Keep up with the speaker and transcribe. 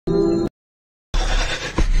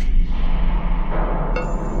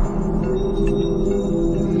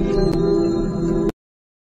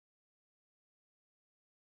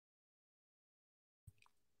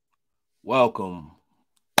Welcome.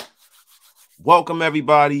 Welcome,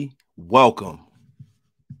 everybody. Welcome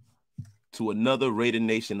to another Raider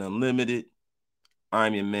Nation Unlimited.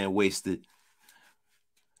 I'm your man, Wasted.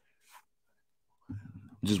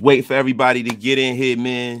 Just wait for everybody to get in here,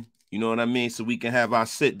 man. You know what I mean? So we can have our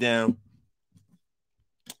sit down,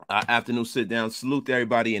 our afternoon sit down. Salute to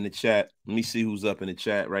everybody in the chat. Let me see who's up in the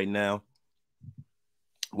chat right now.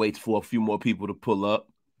 Wait for a few more people to pull up.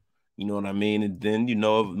 You know what I mean? And then,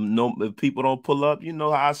 if people don't pull up, you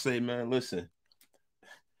know how I say, man, listen.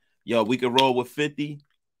 Yo, we can roll with 50.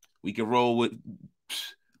 We can roll with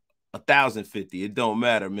 1,050. It don't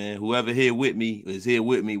matter, man. Whoever here with me is here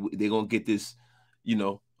with me. They're going to get this, we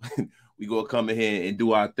going to come in here and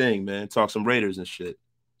do our thing, man. Talk some Raiders and shit.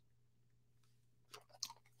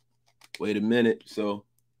 Wait a minute. So,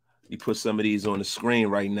 you put some of these on the screen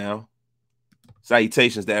right now.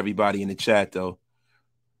 Salutations to everybody in the chat, though.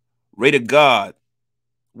 Raider God,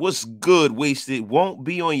 what's good, Wasted? Won't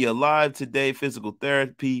be on your live today, physical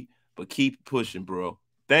therapy, but keep pushing, bro.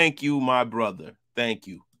 Thank you, my brother. Thank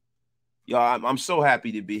you. Y'all, I'm so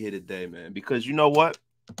happy to be here today, man, because you know what?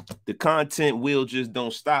 The content wheel just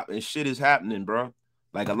don't stop, and shit is happening, bro.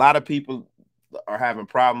 Like, a lot of people are having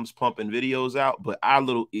problems pumping videos out, but our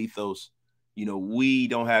little ethos, we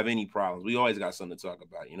don't have any problems. We always got something to talk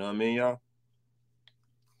about. You know what I mean, y'all?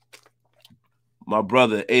 My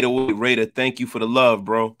brother, 808 Raider, thank you for the love,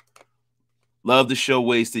 bro. Love the show,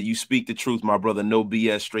 Wasted. You speak the truth, my brother. No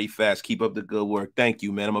BS, straight fast. Keep up the good work. Thank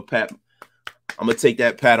you, man. I'm gonna take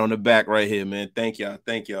that pat on the back right here, man. Thank y'all.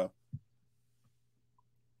 Thank y'all.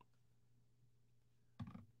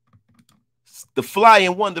 The fly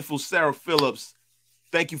and wonderful Sarah Phillips,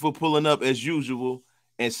 thank you for pulling up as usual.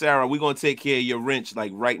 And Sarah, we're gonna take care of your wrench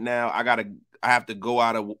like right now. I have to go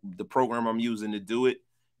out of the program I'm using to do it.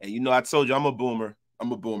 And I told you I'm a boomer.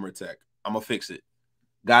 I'm a boomer tech. I'm gonna fix it.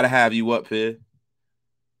 Gotta have you up here.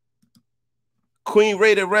 Queen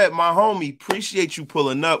Raider Red, my homie. Appreciate you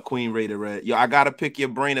pulling up, Queen Raider Red. Yo, I gotta pick your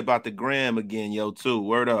brain about the gram again, yo, too.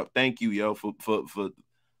 Word up. Thank you, yo, for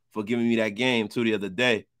giving me that game too the other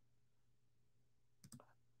day.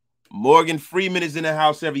 Morgan Freeman is in the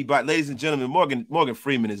house, everybody. Ladies and gentlemen, Morgan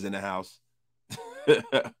Freeman is in the house.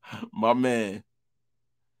 My man.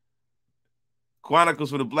 Chronicles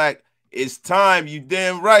for the Black. It's time. You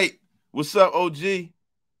damn right. What's up, OG?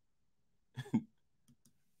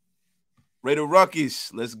 Raider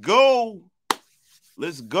Ruckus. Let's go.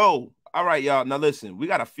 Let's go. All right, y'all. Now, listen. We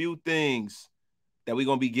got a few things that we're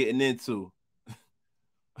going to be getting into.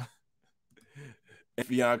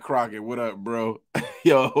 Fionn Crockett, what up, bro?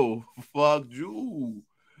 Yo, fuck you.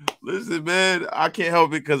 Listen, man. I can't help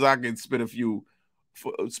it because I can spit a few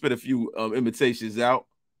imitations out.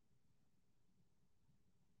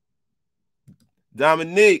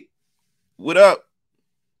 Dominique, what up?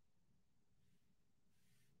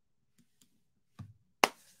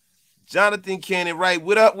 Jonathan Cannon, right?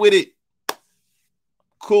 What up with it?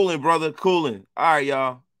 Cooling, brother, cooling. All right,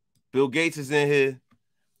 y'all. Bill Gates is in here.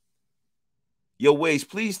 Yo, Waze,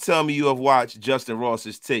 please tell me you have watched Justin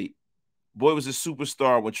Ross's tape. Boy was a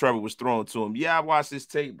superstar when Trevor was thrown to him. Yeah, I watched this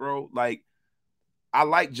tape, bro. Like, I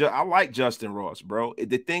like Justin Ross, bro.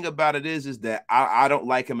 The thing about it is that I don't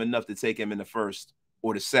like him enough to take him in the first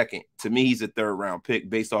or the second. To me, he's a third-round pick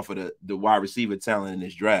based off of the wide receiver talent in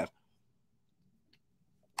this draft.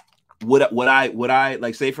 Would I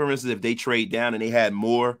like, say, for instance, if they trade down and they had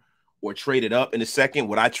more or traded up in the second,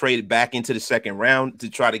 would I trade it back into the second round to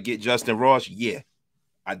try to get Justin Ross? Yeah,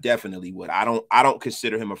 I definitely would. I don't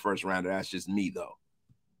consider him a first-rounder. That's just me, though.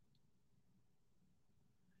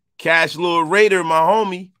 Cash Lord Raider, my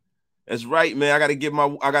homie. That's right, man. I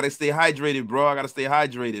gotta stay hydrated, bro. I gotta stay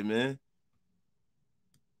hydrated, man.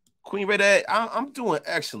 Queen Raider, I'm doing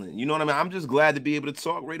excellent. You know what I mean? I'm just glad to be able to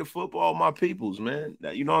talk Raider football with my peoples, man.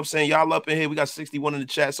 You know what I'm saying? Y'all up in here. We got 61 in the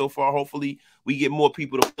chat so far. Hopefully, we get more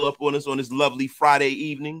people to pull up on us on this lovely Friday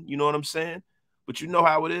evening. You know what I'm saying? But you know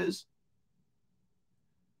how it is.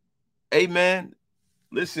 Hey, man.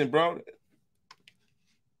 Listen, bro.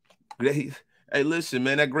 Hey, listen,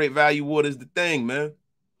 man, that Great Value water is the thing, man.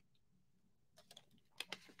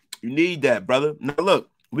 You need that, brother. Now, look,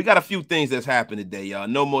 we got a few things that's happened today, y'all.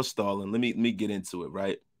 No more stalling. Let me get into it,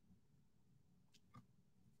 right?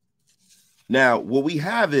 Now, what we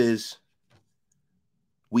have is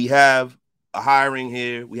we have a hiring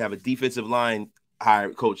here. We have a defensive line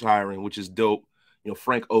coach hiring, which is dope.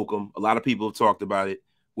 Frank Okam. A lot of people have talked about it.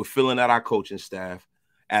 We're filling out our coaching staff.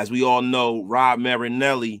 As we all know, Rob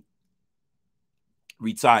Marinelli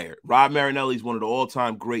retired. Rob Marinelli is one of the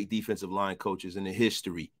all-time great defensive line coaches in the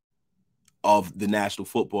history of the National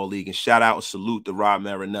Football League. And shout out and salute to Rob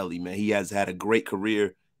Marinelli, man. He has had a great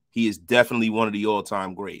career he is definitely one of the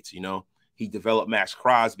all-time greats. You know, he developed Max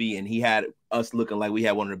Crosby, and he had us looking like we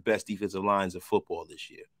had one of the best defensive lines of football this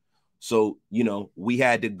year. So, you know, we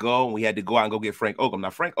had to go out and go get Frank Okam. Now,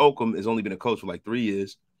 Frank Okam has only been a coach for like 3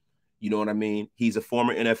 years. You know what I mean? He's a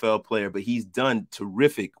former NFL player, but he's done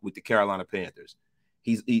terrific with the Carolina Panthers.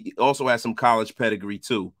 He also has some college pedigree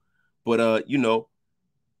too. But, you know,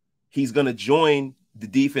 he's going to join the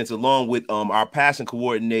defense along with our passing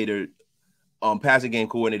game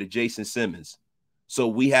coordinator, Jason Simmons. So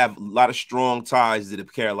we have a lot of strong ties to the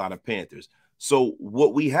Carolina Panthers. So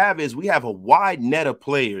what we have is we have a wide net of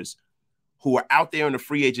players who are out there in the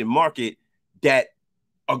free agent market that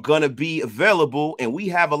are going to be available, and we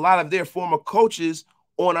have a lot of their former coaches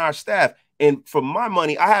on our staff. And for my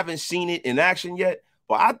money, I haven't seen it in action yet,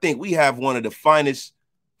 but I think we have one of the finest,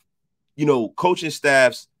 you know, coaching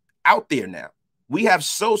staffs out there now. We have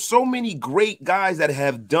so many great guys that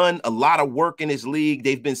have done a lot of work in this league.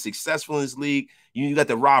 They've been successful in this league. You got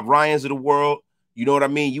the Rob Ryans of the world. You know what I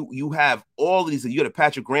mean? You have all of these. You got the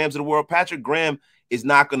Patrick Grahams of the world. Patrick Graham is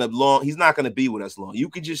not going to he's not going to be with us long. You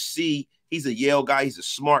can just see he's a Yale guy. He's a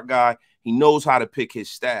smart guy. He knows how to pick his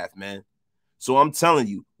staff, man. So I'm telling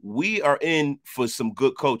you, we are in for some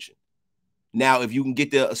good coaching. Now, if you can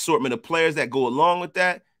get the assortment of players that go along with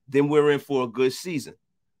that, then we're in for a good season.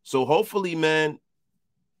 So hopefully, man,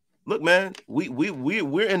 look, man,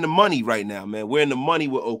 we're in the money right now, man. We're in the money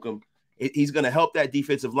with Okam. He's going to help that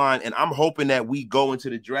defensive line, and I'm hoping that we go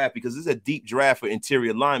into the draft, because this is a deep draft for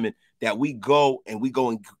interior linemen, that we go and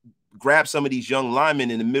grab some of these young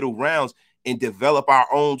linemen in the middle rounds and develop our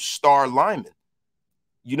own star linemen.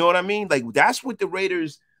 You know what I mean? Like, that's what the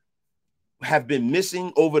Raiders have been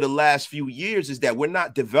missing over the last few years, is that we're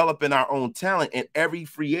not developing our own talent. And every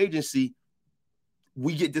free agency,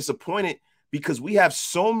 we get disappointed because we have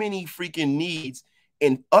so many freaking needs.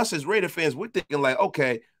 And us as Raider fans, we're thinking like,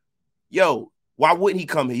 okay, yo, why wouldn't he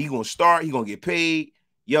come here? He going to start. He going to get paid.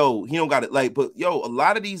 Yo, he don't got it. Like, but yo, a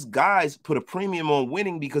lot of these guys put a premium on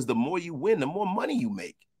winning, because the more you win, the more money you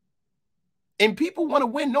make. And people want to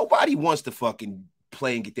win. Nobody wants to fucking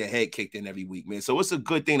play and get their head kicked in every week, man. So it's a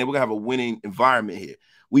good thing that we're going to have a winning environment here.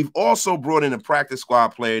 We've also brought in a practice squad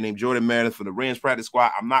player named Jordan Meredith for the Rams practice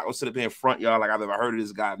squad. I'm not going to sit up here in front, y'all, like I've ever heard of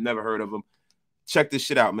this guy. I've never heard of him. Check this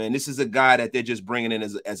shit out, man. This is a guy that they're just bringing in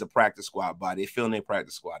as a practice squad body. They're filling their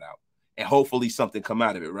practice squad out. And hopefully something come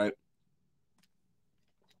out of it, right?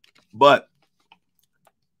 But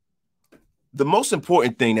the most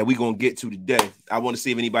important thing that we're going to get to today, I want to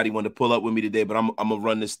see if anybody want to pull up with me today, but I'm going to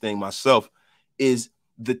run this thing myself, is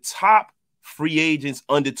the top free agents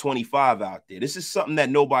under 25 out there. This is something that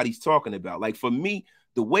nobody's talking about. Like, for me,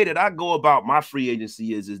 the way that I go about my free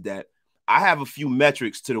agency is that I have a few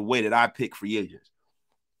metrics to the way that I pick free agents.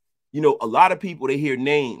 You know, a lot of people, they hear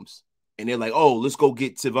names and they're like, oh, let's go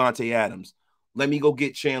get Devontae Adams. Let me go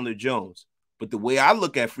get Chandler Jones. But the way I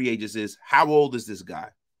look at free agents is, how old is this guy?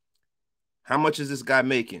 How much is this guy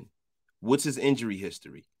making? What's his injury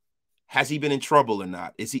history? Has he been in trouble or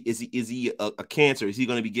not? Is he a cancer? Is he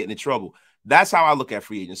going to be getting in trouble? That's how I look at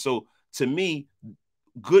free agents. So to me,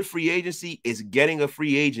 good free agency is getting a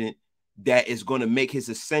free agent that is going to make his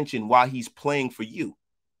ascension while he's playing for you.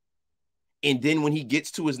 And then when he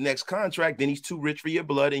gets to his next contract, then he's too rich for your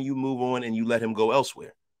blood and you move on and you let him go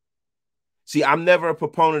elsewhere. See, I'm never a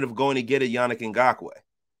proponent of going to get a Yannick Ngakoue.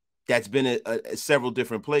 That's been at several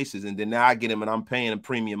different places. And then now I get him and I'm paying him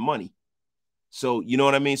premium money. So, you know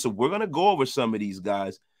what I mean? So we're going to go over some of these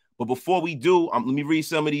guys. But before we do, let me read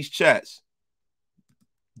some of these chats.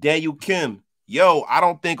 Daniel Kim. Yo, I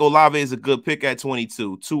don't think Olave is a good pick at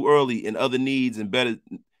 22. Too early and other needs and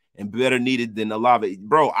better needed than Olave.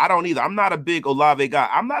 Bro, I don't either. I'm not a big Olave guy.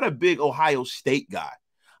 I'm not a big Ohio State guy.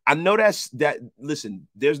 I know listen,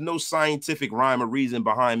 there's no scientific rhyme or reason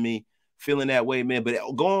behind me feeling that way, man. But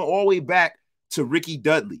going all the way back to Ricky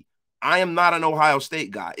Dudley, I am not an Ohio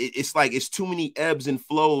State guy. It's like it's too many ebbs and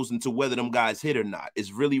flows into whether them guys hit or not.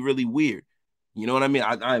 It's really, really weird. You know what I mean?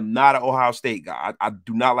 I am not an Ohio State guy. I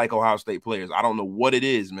do not like Ohio State players. I don't know what it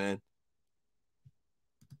is, man.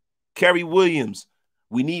 Kerry Williams,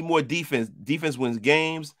 we need more defense. Defense wins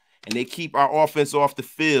games, and they keep our offense off the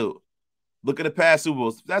field. Look at the past Super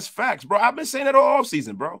Bowls. That's facts, bro. I've been saying that all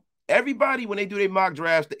offseason, bro. Everybody, when they do their mock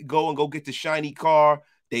drafts, they go get the shiny car.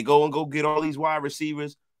 They go get all these wide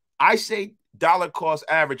receivers. I say dollar cost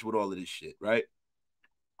average with all of this shit, right?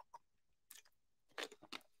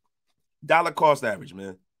 Dollar cost average,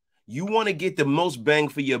 man. You want to get the most bang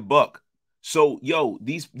for your buck. So, yo,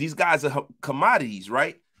 these guys are commodities,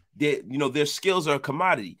 right? Their skills are a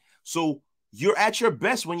commodity. So you're at your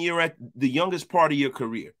best when you're at the youngest part of your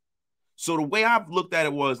career. So the way I've looked at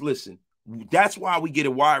it was, listen, That's why we get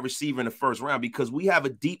a wide receiver in the first round, because we have a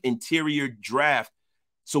deep interior draft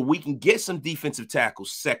so we can get some defensive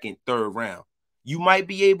tackles second, third round. You might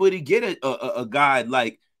be able to get a guy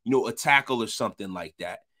like, you know, a tackle or something like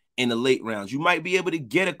that in the late rounds. You might be able to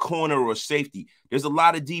get a corner or a safety. There's a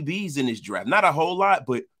lot of DBs in this draft. Not a whole lot,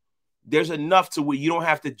 but there's enough to where you don't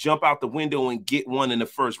have to jump out the window and get one in the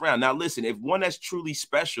first round. Now, listen, if one that's truly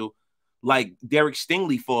special, like Derek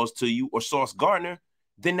Stingley, falls to you, or Sauce Gardner,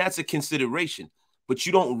 then that's a consideration. But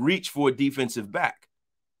you don't reach for a defensive back.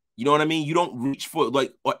 You know what I mean? You don't reach for,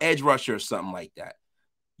 like, or edge rusher or something like that.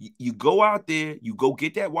 You go out there, you go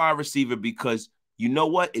get that wide receiver, because you know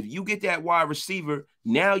what? If you get that wide receiver,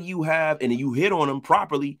 now you have, and you hit on them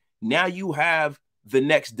properly, now you have the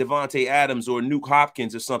next Devontae Adams or Nuke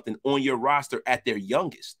Hopkins or something on your roster at their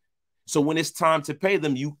youngest. So when it's time to pay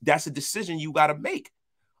them, that's a decision you got to make.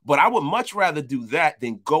 But I would much rather do that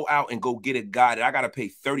than go out and go get a guy that I got to pay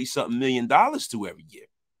 $30-something million to every year.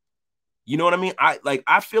 You know what I mean?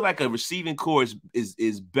 I feel like a receiving core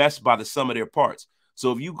is best by the sum of their parts.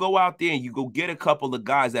 So if you go out there and you go get a couple of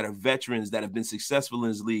guys that are veterans that have been successful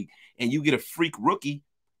in this league, and you get a freak rookie,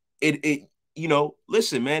 you know,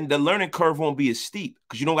 listen, man, the learning curve won't be as steep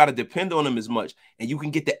because you don't got to depend on them as much, and you can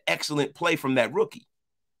get the excellent play from that rookie.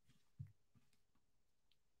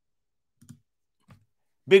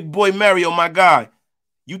 Big boy Mario, my guy,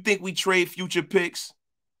 you think we trade future picks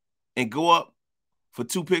and go up for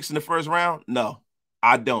 2 picks in the first round? No,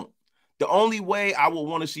 I don't. The only way I would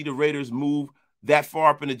want to see the Raiders move that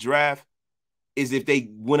far up in the draft is if they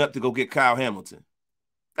went up to go get Kyle Hamilton.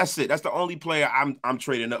 That's it. That's the only player I'm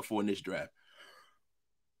trading up for in this draft.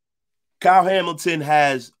 Kyle Hamilton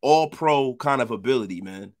has all-pro kind of ability,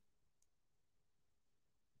 man.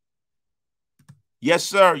 Yes,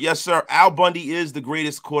 sir. Yes, sir. Al Bundy is the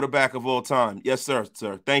greatest quarterback of all time. Yes, sir,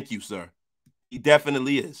 sir. Thank you, sir. He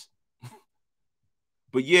definitely is.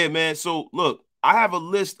 But yeah, man. So look, I have a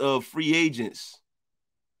list of free agents.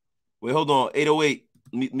 Wait, hold on. 808.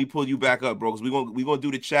 Let me pull you back up, bro, because we're gonna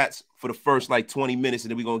do the chats for the first like 20 minutes,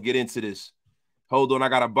 and then we're gonna get into this. Hold on, I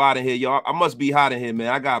got a bot in here, y'all. I must be hot in here,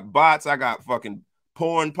 man. I got bots, I got fucking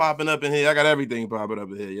porn popping up in here. I got everything popping up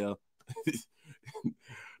in here, yo. It's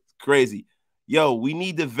crazy. Yo, we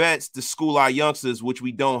need the vets to school our youngsters, which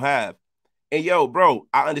we don't have. And yo, bro,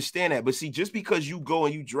 I understand that. But see, just because you go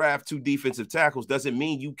and you draft 2 defensive tackles doesn't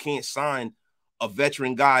mean you can't sign a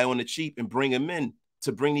veteran guy on the cheap and bring him in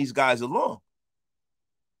to bring these guys along.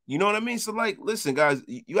 You know what I mean? So, like, listen, guys,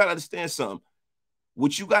 you got to understand something.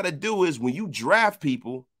 What you got to do is when you draft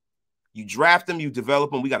people, you draft them, you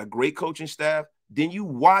develop them. We got a great coaching staff. Then you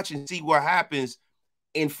watch and see what happens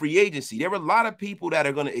in free agency. There are a lot of people that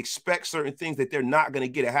are going to expect certain things that they're not going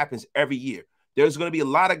to get. It happens every year. There's going to be a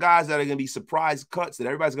lot of guys that are going to be surprise cuts that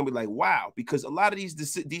everybody's going to be like, wow, because a lot of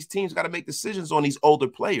these teams got to make decisions on these older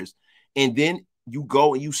players. And then you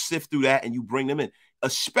go and you sift through that and you bring them in,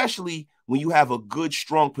 especially when you have a good,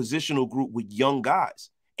 strong positional group with young guys.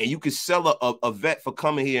 And you can sell a vet for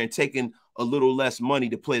coming here and taking a little less money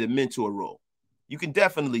to play the mentor role. You can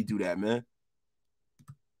definitely do that, man.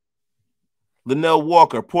 Linnell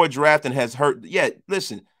Walker, poor drafting has hurt. Yeah,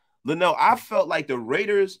 listen, Linnell, I felt like the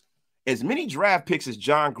Raiders, as many draft picks as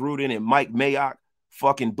John Gruden and Mike Mayock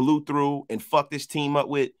fucking blew through and fucked this team up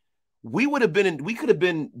with, we could have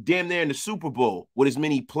been damn near in the Super Bowl with as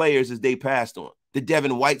many players as they passed on. The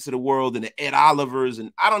Devin Whites of the world and the Ed Olivers,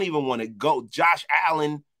 and I don't even want to go. Josh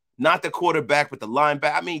Allen, not the quarterback, but the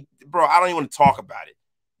linebacker. I mean, bro, I don't even want to talk about it.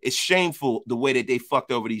 It's shameful the way that they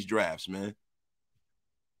fucked over these drafts, man.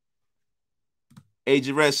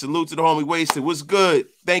 Agent Red, salute to the homie Wasted. What's good?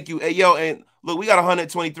 Thank you. Hey, yo, and look, we got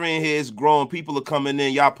 123 in here. It's growing. People are coming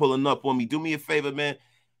in. Y'all pulling up on me. Do me a favor, man.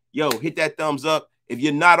 Yo, hit that thumbs up. If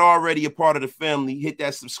you're not already a part of the family, hit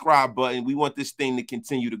that subscribe button. We want this thing to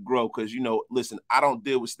continue to grow because, you know, listen, I don't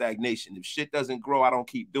deal with stagnation. If shit doesn't grow, I don't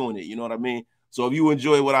keep doing it. You know what I mean? So if you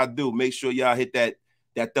enjoy what I do, make sure y'all hit that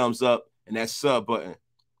thumbs up and that sub button.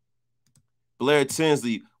 Blair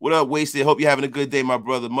Tinsley, what up, Wasted? Hope you're having a good day, my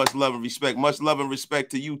brother. Much love and respect. Much love and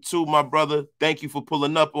respect to you too, my brother. Thank you for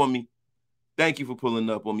pulling up on me. Thank you for pulling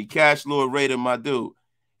up on me. Cash Lord Raider, my dude.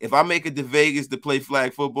 If I make it to Vegas to play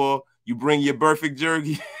flag football, you bring your perfect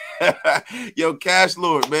jersey. Yo, Cash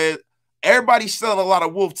Lord, man. Everybody's selling a lot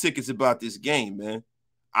of wolf tickets about this game, man.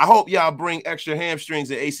 I hope y'all bring extra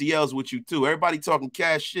hamstrings and ACLs with you too. Everybody talking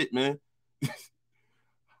cash shit, man.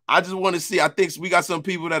 I just want to see. I think we got some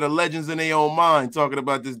people that are legends in their own mind talking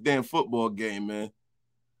about this damn football game, man.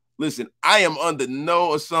 Listen, I am under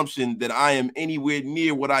no assumption that I am anywhere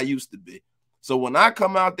near what I used to be. So when I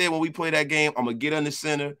come out there, when we play that game, I'm going to get on the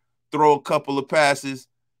center, throw a couple of passes,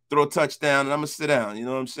 throw a touchdown, and I'm going to sit down. You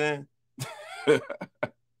know what I'm saying?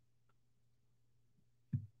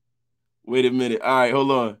 Wait a minute. All right,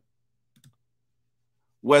 hold on.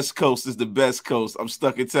 West Coast is the best coast. I'm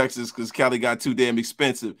stuck in Texas because Cali got too damn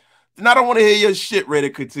expensive. Then I don't want to hear your shit, Raider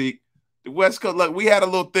critique. The West Coast, look, we had a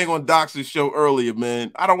little thing on Doc's show earlier,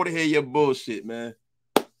 man. I don't want to hear your bullshit, man.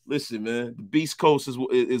 Listen, man, the Beast Coast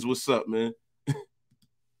is what's up, man.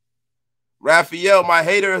 Raphael, my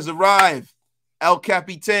hater has arrived. El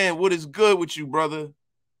Capitan, what is good with you, brother?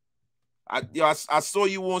 I saw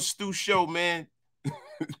you on Stu show, man.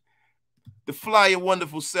 The fly and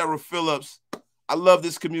wonderful Sarah Phillips. I love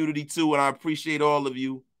this community too, and I appreciate all of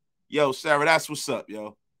you. Yo, Sarah, that's what's up,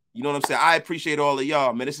 yo. You know what I'm saying? I appreciate all of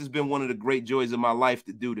y'all, man. This has been one of the great joys of my life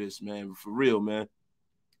to do this, man. For real, man.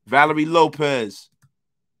 Valerie Lopez.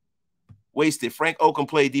 Wasted. Frank Okam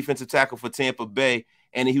played defensive tackle for Tampa Bay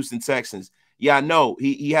and the Houston Texans. Yeah, I know.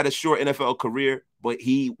 He had a short NFL career, but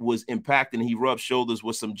he was impacting. He rubbed shoulders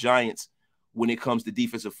with some giants when it comes to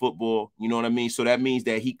defensive football. You know what I mean? So that means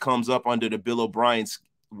that he comes up under the Bill O'Brien's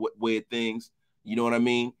way of things. You know what I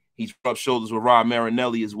mean? He's rubbed shoulders with Rod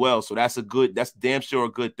Marinelli as well. So that's damn sure a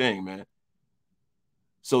good thing, man.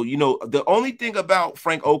 So, you know, the only thing about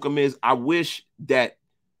Frank Okam is I wish that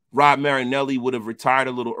Rod Marinelli would have retired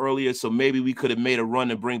a little earlier, so maybe we could have made a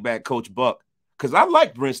run and bring back Coach Buck. Because I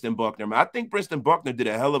like Brinston Buckner, man. I think Brinston Buckner did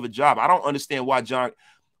a hell of a job. I don't understand why John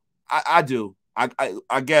 – I do.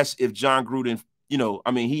 I guess if John Gruden, you know,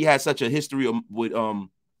 I mean, he had such a history with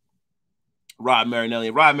Rod Marinelli.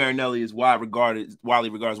 And Rod Marinelli is widely regarded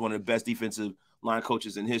as one of the best defensive line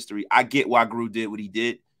coaches in history. I get why Gruden did what he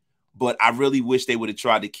did, but I really wish they would have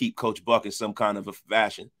tried to keep Coach Buck in some kind of a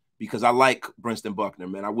fashion because I like Brinston Buckner,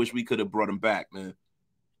 man. I wish we could have brought him back, man.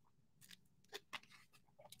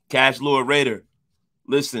 Cash Lord Raider,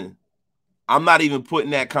 listen, I'm not even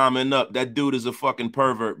putting that comment up. That dude is a fucking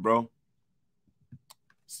pervert, bro.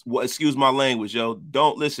 Well, excuse my language, yo.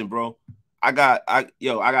 Don't listen, bro. I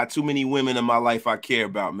got too many women in my life I care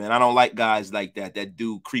about, man. I don't like guys like that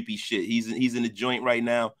do creepy shit. He's in the joint right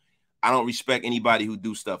now. I don't respect anybody who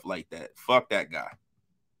do stuff like that. Fuck that guy.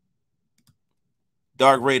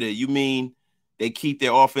 Dark Raider, you mean they keep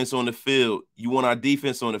their offense on the field? You want our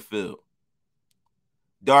defense on the field?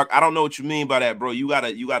 Dark, I don't know what you mean by that, bro. You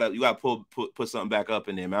gotta put something back up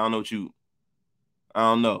in there, man. I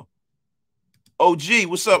don't know. OG,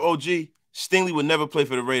 what's up, OG? Stingley would never play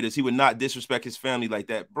for the Raiders. He would not disrespect his family like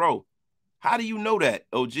that. Bro, how do you know that,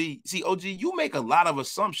 OG? See, OG, you make a lot of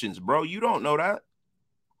assumptions, bro. You don't know that.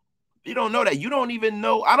 You don't know that. You don't even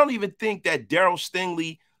know. I don't even think that Darryl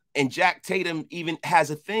Stingley and Jack Tatum even has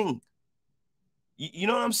a thing. You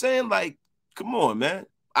know what I'm saying? Like, come on, man.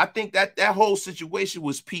 I think that whole situation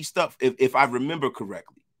was pieced up, if I remember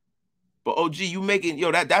correctly. But OG, you making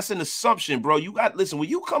that's an assumption, bro. You got listen when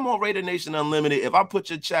you come on Raider Nation Unlimited. If I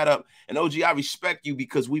put your chat up, and OG, I respect you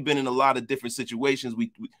because we've been in a lot of different situations.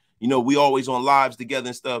 We always on lives together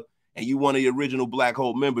and stuff. And you one of the original Black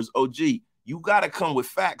Hole members, OG. You gotta come with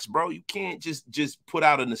facts, bro. You can't just put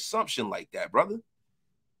out an assumption like that, brother.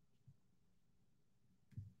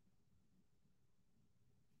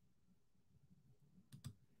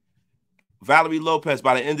 Valerie Lopez,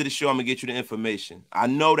 by the end of the show, I'm gonna get you the information. I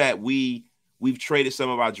know that we've traded some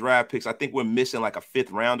of our draft picks. I think we're missing like a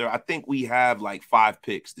 5th rounder. I think we have like 5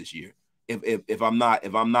 picks this year, if I'm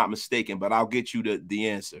not mistaken. But I'll get you the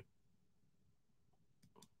answer.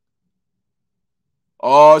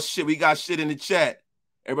 Oh shit, we got shit in the chat.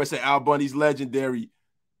 Everybody say Al Bundy's legendary.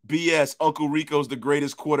 BS, Uncle Rico's the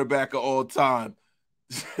greatest quarterback of all time.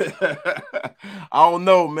 I don't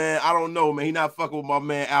know, man. He not fucking with my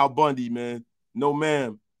man Al Bundy, man. No,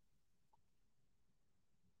 ma'am.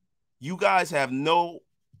 You guys have no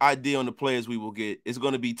idea on the players we will get. It's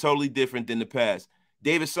going to be totally different than the past.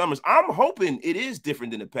 David Summers, I'm hoping it is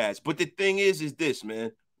different than the past. But the thing is this,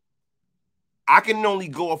 man. I can only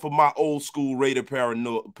go off of my old school Raider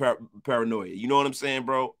paranoia. You know what I'm saying,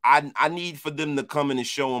 bro? I need for them to come in and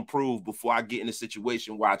show and prove before I get in a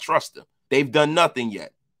situation where I trust them. They've done nothing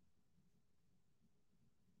yet.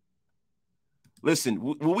 Listen,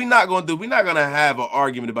 what we're not going to do, we're not going to have an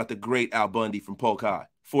argument about the great Al Bundy from Polk High.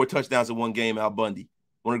 4 touchdowns in 1 game, Al Bundy.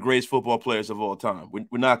 One of the greatest football players of all time.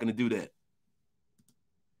 We're not going to do that.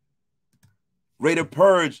 Raider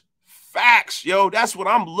Purge, facts, yo. That's what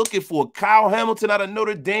I'm looking for. Kyle Hamilton out of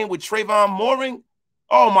Notre Dame with Trayvon Mooring.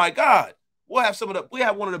 Oh, my God. We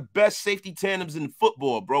have one of the best safety tandems in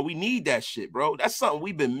football, bro. We need that shit, bro. That's something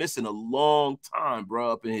we've been missing a long time,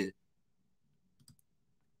 bro, up in here.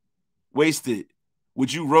 Wasted.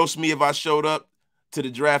 Would you roast me if I showed up to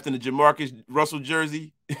the draft in the Jamarcus Russell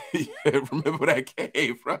jersey? Remember that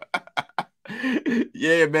game, bro?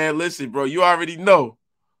 Yeah, man. Listen, bro. You already know.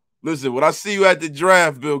 Listen, when I see you at the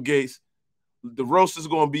draft, Bill Gates, the roast is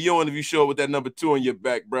going to be on if you show up with that number 2 on your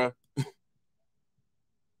back, bro.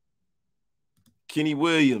 Kenny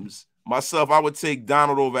Williams. Myself, I would take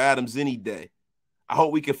Donald over Adams any day. I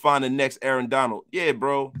hope we can find the next Aaron Donald. Yeah,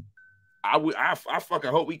 bro. I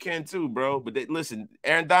fucking hope we can too, bro. But listen,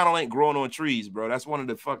 Aaron Donald ain't growing on trees, bro. That's one of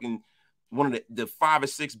the 5 or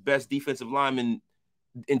 6 best defensive linemen,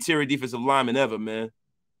 interior defensive linemen ever, man.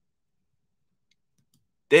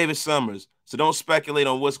 David Summers. So don't speculate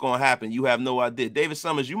on what's going to happen. You have no idea. David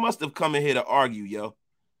Summers, you must have come in here to argue, yo.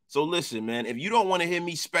 So listen, man, if you don't want to hear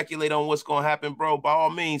me speculate on what's going to happen, bro, by all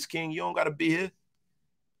means, King, you don't got to be here.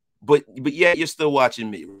 But yeah, you're still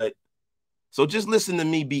watching me, right? So just listen to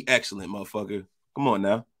me be excellent, motherfucker. Come on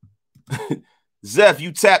now. Zeph,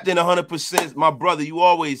 you tapped in 100%. My brother, you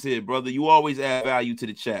always here, brother. You always add value to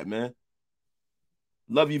the chat, man.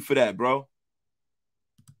 Love you for that, bro.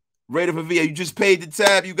 Raider for VA, you just paid the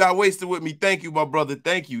tab. You got wasted with me. Thank you, my brother.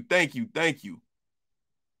 Thank you. Thank you. Thank you.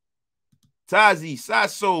 Tazi,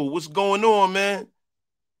 Sasso, what's going on, man?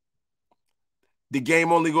 The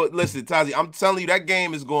game only go. Listen, Tazi, I'm telling you, that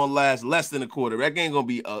game is going to last less than a quarter. That game going to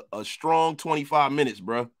be a strong 25 minutes,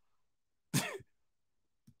 bro.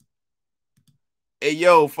 Hey,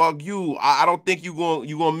 yo, fuck you. I don't think you're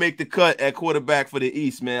gonna make the cut at quarterback for the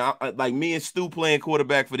East, man. Like me and Stu playing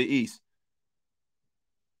quarterback for the East.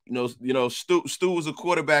 You know, Stu was a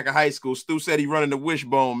quarterback in high school. Stu said he running the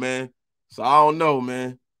wishbone, man. So I don't know,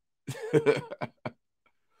 man.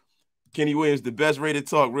 Kenny Williams, the best rated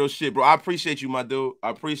talk, real shit, bro. I appreciate you, my dude. I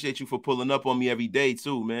appreciate you for pulling up on me every day,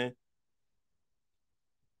 too, man.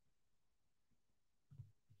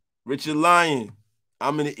 Richard Lyon,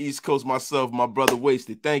 I'm in the East Coast myself. My brother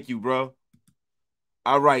Wasted. Thank you, bro.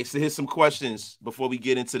 All right, so here's some questions before we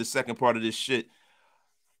get into the second part of this shit.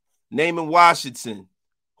 Naaman Washington.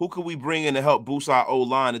 Who could we bring in to help boost our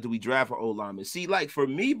O-line, or do we draft our O-lineman? See, like, for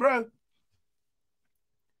me, bro,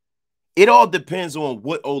 it all depends on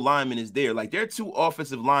what O-lineman is there. Like, there are 2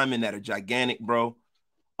 offensive linemen that are gigantic, bro.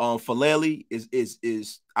 Falele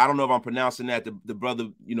is I don't know if I'm pronouncing that, the brother,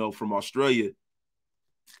 you know, from Australia.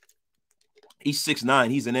 He's 6'9".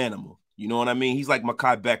 He's an animal. You know what I mean? He's like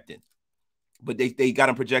Mekhi Becton. But they got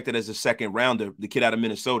him projected as a second rounder, the kid out of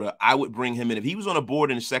Minnesota. I would bring him in. If he was on a board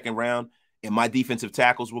in the second round and my defensive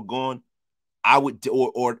tackles were gone, I would,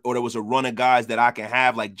 or there was a run of guys that I can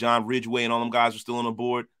have, like John Ridgeway and all them guys were still on the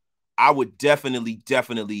board, I would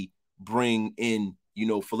definitely bring in, you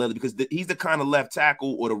know, Falele, because he's the kind of left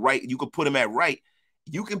tackle or the right, you could put him at right.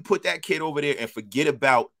 You can put that kid over there and forget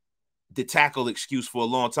about the tackle excuse for a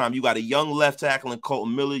long time. You got a young left tackle in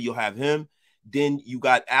Colton Miller. You'll have him. Then you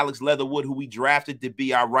got Alex Leatherwood, who we drafted to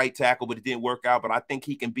be our right tackle, but it didn't work out. But I think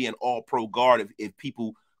he can be an all-pro guard if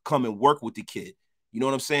people come and work with the kid. You know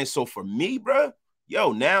what I'm saying? So for me, bro,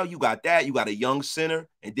 yo, now you got that. You got a young center,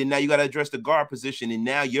 and then now you got to address the guard position, and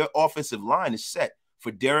now your offensive line is set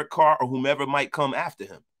for Derek Carr or whomever might come after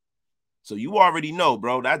him. So you already know,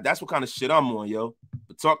 bro. That's what kind of shit I'm on, yo.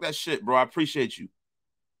 But talk that shit, bro. I appreciate you.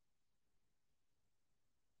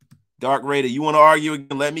 Dark Raider, you want to argue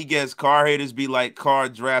again? Let me guess. Carr haters be like, Carr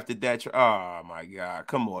drafted that. Oh my god,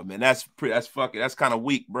 come on, man. That's kind of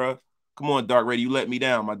weak, bro. Come on, Dark Raider, you let me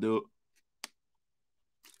down, my dude.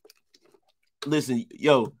 Listen,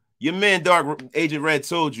 yo, your man Dark Agent Red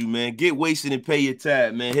told you, man. Get wasted and pay your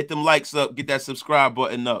tab, man. Hit them likes up. Get that subscribe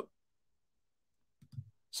button up.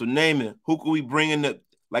 So Naaman, who can we bring in?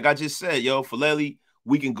 Like I just said, yo, Falele,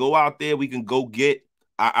 we can go out there. We can go get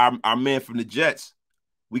our man from the Jets.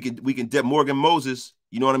 We can get Morgan Moses.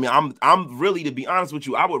 You know what I mean? I'm really, to be honest with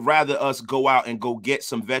you, I would rather us go out and go get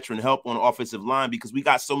some veteran help on the offensive line, because we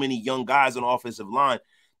got so many young guys on the offensive line.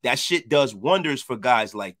 That shit does wonders for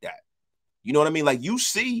guys like that. You know what I mean? Like, you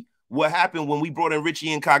see what happened when we brought in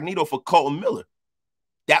Richie Incognito for Colton Miller.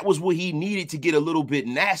 That was what he needed to get a little bit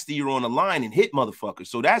nastier on the line and hit motherfuckers.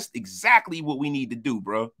 So that's exactly what we need to do,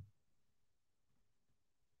 bro.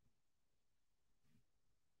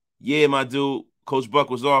 Yeah, my dude. Coach Buck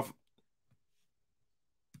was off.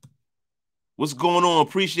 What's going on?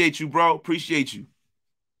 Appreciate you, bro. Appreciate you.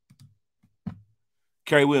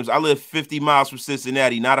 Kerry Williams, I live 50 miles from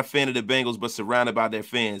Cincinnati. Not a fan of the Bengals, but surrounded by their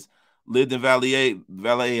fans. Lived in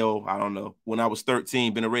Vallejo, I don't know, when I was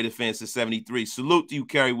 13. Been a Raider fan since 73. Salute to you,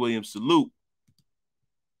 Kerry Williams. Salute.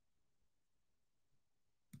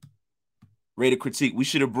 Raider critique. We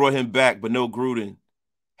should have brought him back, but no Gruden.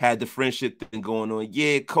 Had the friendship thing going on.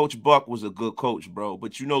 Yeah, Coach Buck was a good coach, bro.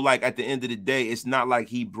 But, you know, like, at the end of the day, it's not like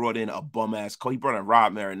he brought in a bum-ass coach. He brought in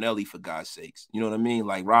Rob Marinelli, for God's sakes. You know what I mean?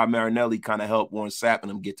 Like, Rob Marinelli kind of helped Warren Sapp and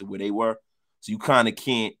them get to where they were. So you kind of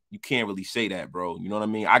can't really say that, bro. You know what I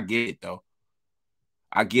mean? I get it, though.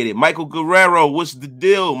 I get it. Michael Guerrero, what's the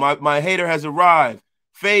deal? My hater has arrived.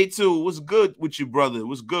 Fade 2, what's good with you, brother?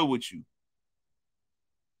 What's good with you?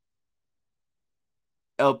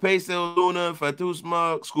 El Peso, Luna,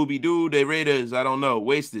 Fatusma, Scooby-Doo, they Raiders. I don't know.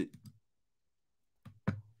 Wasted.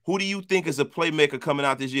 Who do you think is a playmaker coming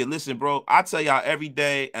out this year? Listen, bro, I tell y'all every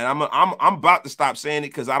day, and I'm about to stop saying it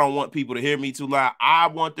because I don't want people to hear me too loud. I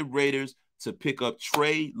want the Raiders to pick up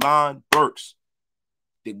Treylon Burks.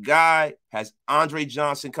 The guy has Andre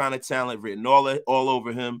Johnson kind of talent written all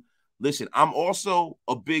over him. Listen, I'm also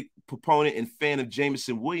a big proponent and fan of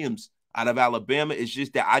Jameson Williams out of Alabama. It's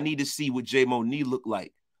just that I need to see what J-Mo Nee look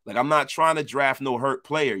like. Like, I'm not trying to draft no hurt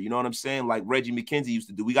player. You know what I'm saying? Like Reggie McKenzie used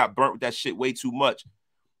to do. We got burnt with that shit way too much.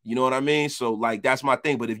 You know what I mean? So, like, that's my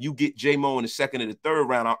thing. But if you get J-Mo in the second or the third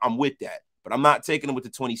round, I'm with that. But I'm not taking him with the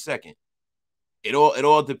 22nd. It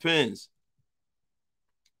all depends.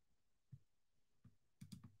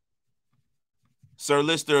 Sir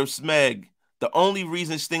Lister of Smeg. The only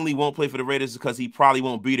reason Stingley won't play for the Raiders is because he probably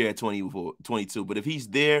won't be there at 22. But if he's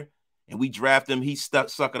there and we draft him, he's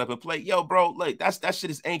sucking up and play. Yo, bro, like that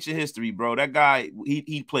shit is ancient history, bro. That guy,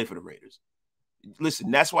 he'd play for the Raiders.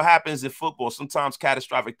 Listen, that's what happens in football. Sometimes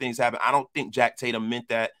catastrophic things happen. I don't think Jack Tatum meant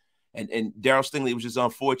that. And Darryl Stingley was just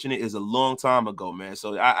unfortunate. Is a long time ago, man.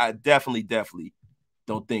 So I definitely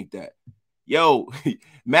don't think that. Yo,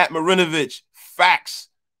 Matt Marinovich, facts.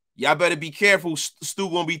 Y'all better be careful. Stu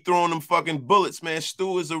gonna be throwing them fucking bullets, man.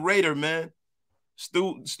 Stu is a Raider, man.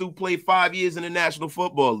 Stu played 5 years in the National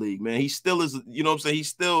Football League, man. He still is, you know what I'm saying? He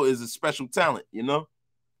still is a special talent, you know?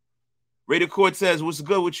 Raider Cortez, what's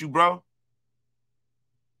good with you, bro?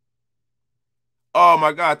 Oh,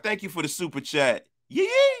 my God. Thank you for the super chat. Yeah.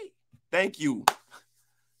 Thank you.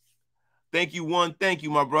 Thank you, one. Thank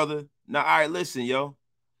you, my brother. Now, all right, listen, yo.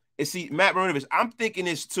 And see, Matt Marinovich, I'm thinking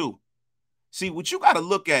this too. See, what you got to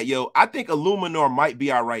look at, yo, I think Illuminor might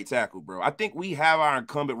be our right tackle, bro. I think we have our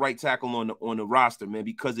incumbent right tackle on the roster, man,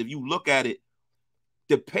 because if you look at it,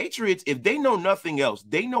 the Patriots, if they know nothing else,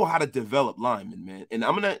 they know how to develop linemen, man. And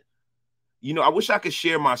I'm going to, you know, I wish I could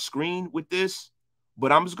share my screen with this,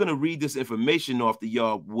 but I'm just going to read this information off to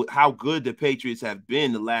y'all, how good the Patriots have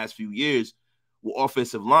been the last few years with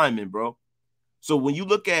offensive linemen, bro. So when you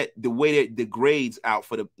look at the way that the grades out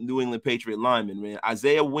for the New England Patriot linemen, man,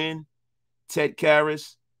 Isaiah Wynn, Ted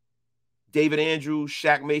Karras, David Andrews,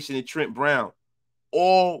 Shaq Mason, and Trent Brown,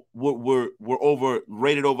 all were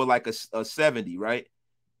rated over like a 70, right?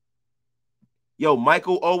 Yo,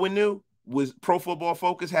 Michael Owenu was Pro Football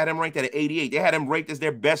Focus, had him ranked at an 88. They had him ranked as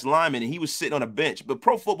their best lineman, and he was sitting on a bench. But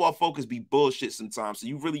Pro Football Focus be bullshit sometimes, so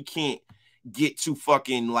you really can't get too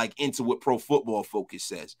fucking like into what Pro Football Focus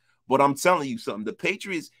says. But I'm telling you something. The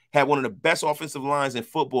Patriots had one of the best offensive lines in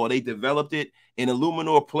football. They developed it, and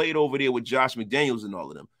Illuminor played over there with Josh McDaniels and all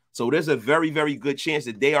of them. So there's a very, very good chance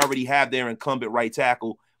that they already have their incumbent right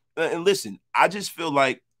tackle. And listen, I just feel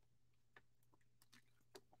like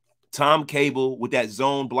Tom Cable with that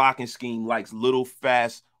zone blocking scheme likes little,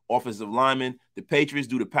 fast offensive linemen. The Patriots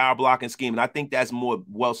do the power blocking scheme, and I think that's more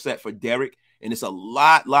well set for Derek. And it's a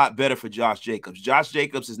lot better for Josh Jacobs. Josh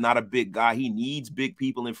Jacobs is not a big guy. He needs big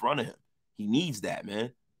people in front of him. He needs that,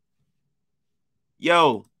 man.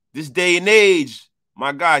 Yo, this day and age,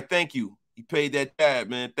 my guy, thank you. You paid that tab,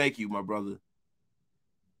 man. Thank you, my brother.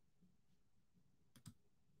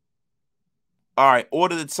 All right,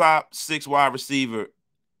 order the top 6 wide receiver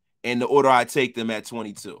in the order I take them at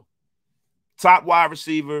 22. Top wide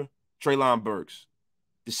receiver, Treylon Burks.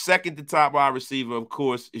 The second to top wide receiver, of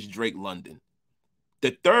course, is Drake London.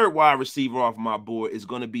 The third wide receiver off my board is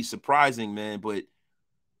going to be surprising, man, but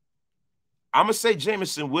I'm going to say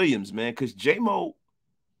Jameson Williams, man, because J-Mo,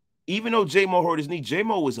 even though J-Mo hurt his knee,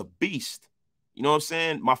 J-Mo is a beast. You know what I'm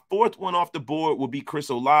saying? My fourth one off the board would be Chris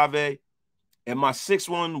Olave, and my sixth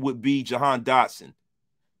one would be Jahan Dotson.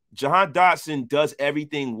 Jahan Dotson does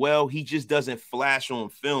everything well. He just doesn't flash on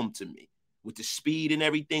film to me with the speed and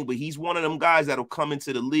everything, but he's one of them guys that'll come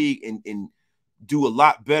into the league and do a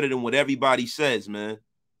lot better than what everybody says, man.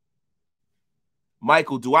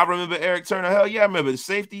 Michael, do I remember Eric Turner? Hell yeah, I remember the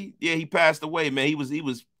safety. Yeah, he passed away, man. He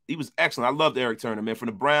was excellent. I loved Eric Turner, man, from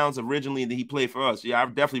the Browns originally, and then he played for us. Yeah, I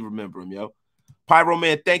definitely remember him, yo. Pyro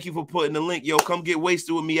Man, thank you for putting the link. Yo, come get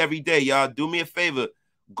wasted with me every day, y'all. Do me a favor.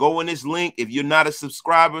 Go in this link. If you're not a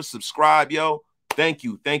subscriber, subscribe, yo. Thank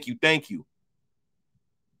you.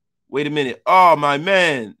 Wait a minute. Oh, my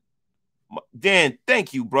man. Dan,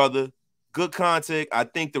 thank you, brother. Good contact. I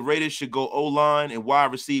think the Raiders should go O-line and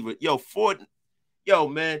wide receiver. Yo,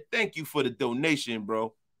 man, thank you for the donation,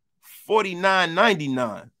 bro.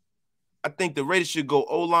 $49.99. I think the Raiders should go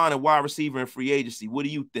O-line and wide receiver in free agency. What do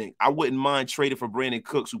you think? I wouldn't mind trading for Brandon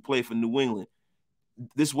Cooks, who played for New England.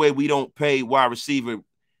 this way we don't pay wide receiver.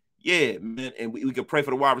 Yeah, man, and we can pray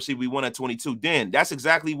for the wide receiver we won at 22. Dan, that's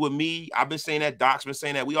exactly what I've been saying that. Doc's been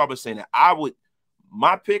saying that. We all been saying that.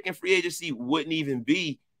 My pick in free agency wouldn't even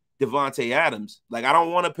be Devontae Adams. Like, I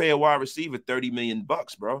don't want to pay a wide receiver $30 million,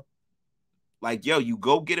 bro. Like, yo, you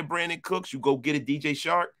go get a Brandon Cooks, you go get a DJ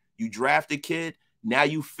Shark, you draft a kid. Now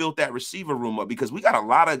you filled that receiver room up because we got a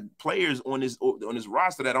lot of players on this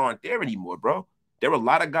roster that aren't there anymore, bro. There are a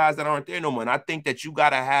lot of guys that aren't there no more. And I think that you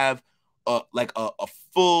got to have a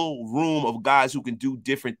full room of guys who can do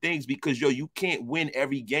different things because, yo, you can't win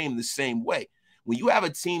every game the same way. When you have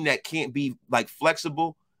a team that can't be, like,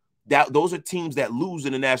 flexible, those are teams that lose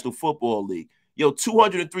in the National Football League. Yo,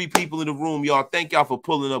 203 people in the room, y'all. Thank y'all for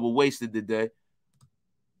pulling up a Wasted today.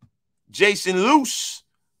 Jason Luce.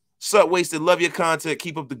 Sup, Wasted? Love your content.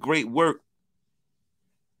 Keep up the great work.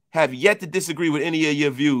 Have yet to disagree with any of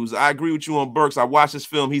your views. I agree with you on Burks. I watched this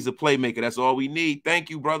film. He's a playmaker. That's all we need. Thank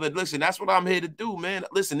you, brother. Listen, that's what I'm here to do, man.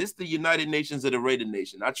 Listen, it's the United Nations of the Raider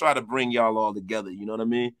Nation. I try to bring y'all all together. You know what I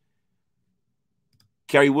mean?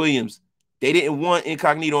 Kerry Williams. They didn't want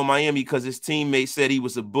Incognito in Miami because his teammate said he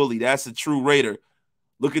was a bully. That's a true Raider.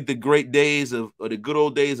 Look at the great days or the good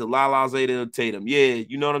old days of Lala Zeta and Tatum. Yeah,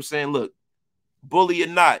 you know what I'm saying? Look, bully or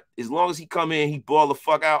not, as long as he come in, he ball the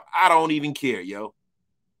fuck out, I don't even care, yo.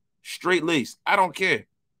 Straight lace. I don't care.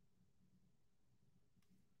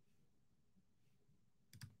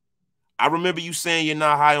 I remember you saying you're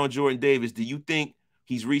not high on Jordan Davis. Do you think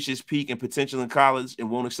he's reached his peak and potential in college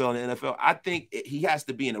and won't excel in the NFL? I think he has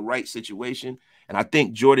to be in the right situation, and I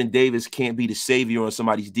think Jordan Davis can't be the savior on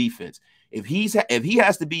somebody's defense. If he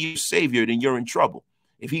has to be your savior, then you're in trouble.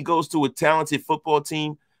 If he goes to a talented football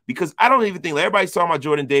team, because I don't even think, like, everybody's talking about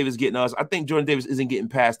Jordan Davis getting us. I think Jordan Davis isn't getting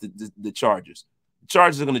past the Chargers. The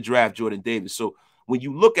Chargers are going to draft Jordan Davis. So when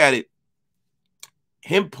you look at it,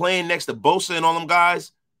 him playing next to Bosa and all them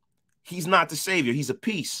guys, he's not the savior. He's a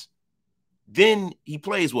piece. Then he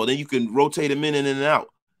plays well. Then you can rotate him in and out.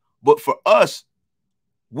 But for us,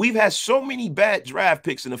 we've had so many bad draft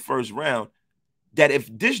picks in the first round that if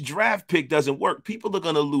this draft pick doesn't work, people are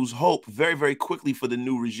going to lose hope very, very quickly for the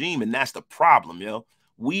new regime, and that's the problem, yo.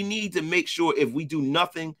 We need to make sure if we do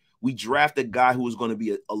nothing, we draft a guy who is going to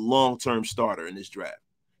be a long-term starter in this draft.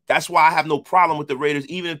 That's why I have no problem with the Raiders,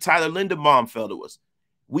 even if Tyler Linderbaum fell to us.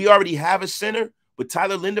 We already have a center, but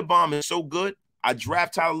Tyler Linderbaum is so good. I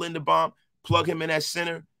draft Tyler Linderbaum, plug him in at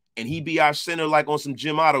center, and he be our center like on some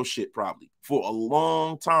Jim Otto shit probably for a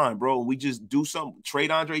long time, bro. We just do something,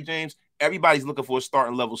 trade Andre James. Everybody's looking for a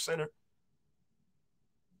starting level center.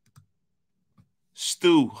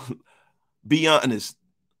 Stu, be honest.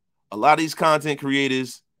 A lot of these content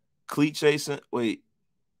creators, cleat chasing. Wait.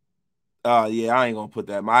 Yeah, I ain't gonna put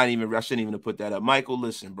that. I shouldn't even have put that up. Michael,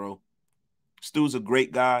 listen, bro. Stu's a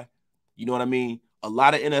great guy. You know what I mean? A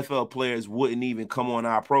lot of NFL players wouldn't even come on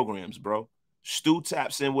our programs, bro. Stu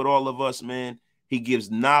taps in with all of us, man. He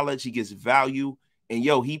gives knowledge. He gives value. And,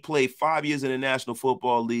 yo, he played 5 years in the National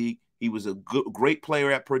Football League. He was a great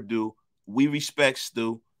player at Purdue. We respect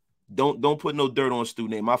Stu. Don't put no dirt on Stu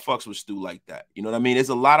name. I fucks with Stu like that. You know what I mean? There's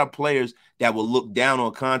a lot of players that will look down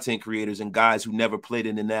on content creators and guys who never played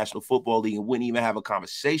in the National Football League and wouldn't even have a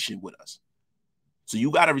conversation with us. So you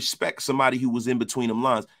got to respect somebody who was in between them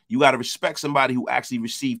lines. You got to respect somebody who actually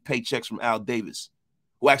received paychecks from Al Davis,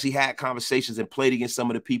 who actually had conversations and played against some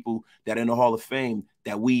of the people that are in the Hall of Fame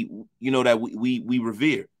that we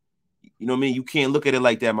revere. You know what I mean? You can't look at it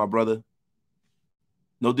like that, my brother.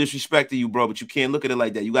 No disrespect to you, bro, but you can't look at it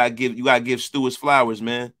like that. You gotta give Stu his flowers,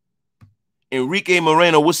 man. Enrique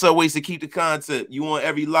Moreno, what's up? Ways to keep the content. You on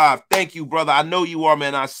every live. Thank you, brother. I know you are,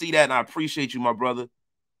 man. I see that and I appreciate you, my brother.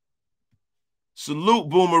 Salute,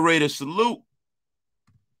 Boomer Raider. Salute.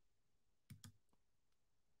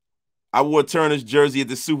 I wore Turner's jersey at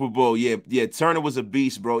the Super Bowl. Yeah, Turner was a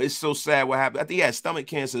beast, bro. It's so sad what happened. I think he had stomach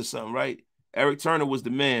cancer or something, right? Eric Turner was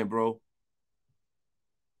the man, bro.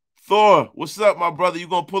 Thor, what's up, my brother? You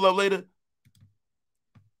gonna pull up later?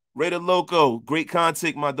 Raider Loco, great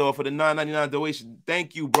content, my dog, for the $9.99 donation.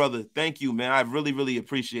 Thank you, brother. Thank you, man. I really, really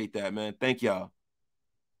appreciate that, man. Thank y'all.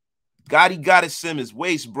 Gotti got it, Simmons.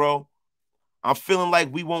 Waste, bro. I'm feeling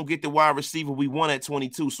like we won't get the wide receiver we want at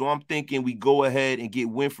 22, so I'm thinking we go ahead and get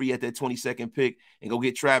Winfrey at that 22nd pick and go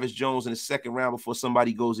get Travis Jones in the second round before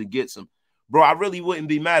somebody goes and gets him. Bro, I really wouldn't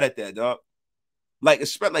be mad at that, dog. Like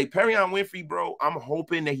Perrion Winfrey, bro, I'm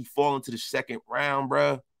hoping that he fall into the second round,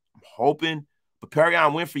 bro. I'm hoping. But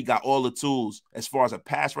Perrion Winfrey got all the tools as far as a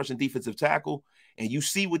pass rush and defensive tackle. And you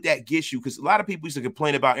see what that gets you, because a lot of people used to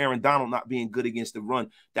complain about Aaron Donald not being good against the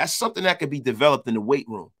run. That's something that could be developed in the weight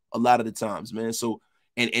room a lot of the times, man. So,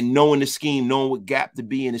 and knowing the scheme, knowing what gap to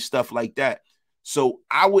be in and stuff like that. So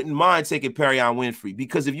I wouldn't mind taking Perrion Winfrey,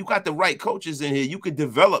 because if you got the right coaches in here, you could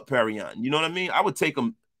develop Perrion. You know what I mean? I would take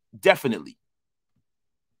him definitely.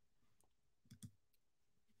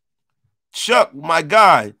 Chuck, my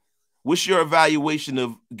guy, what's your evaluation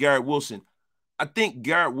of Garrett Wilson? I think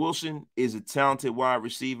Garrett Wilson is a talented wide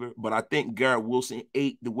receiver, but I think Garrett Wilson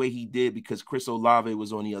ate the way he did because Chris Olave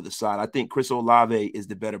was on the other side. I think Chris Olave is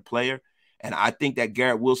the better player, and I think that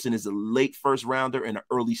Garrett Wilson is a late first rounder and an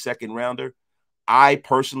early second rounder. I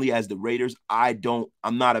personally, as the Raiders, I'm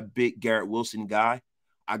not a big Garrett Wilson guy.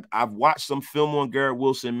 I've watched some film on Garrett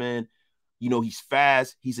Wilson, man. You know, he's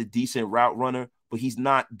fast. He's a decent route runner, but he's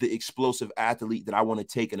not the explosive athlete that I want to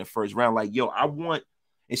take in the first round. Like, yo,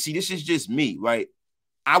 and see, this is just me, right?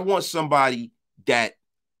 I want somebody that,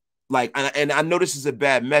 like, and I know this is a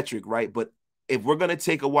bad metric, right? But if we're going to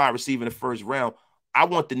take a wide receiver in the first round, I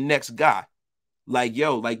want the next guy. Like,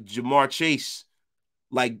 yo, like Jamar Chase,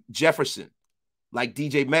 like Jefferson, like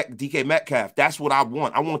DK Metcalf. That's what I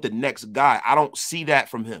want. I want the next guy. I don't see that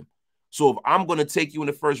from him. So if I'm going to take you in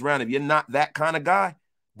the first round, if you're not that kind of guy,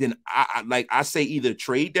 then I say either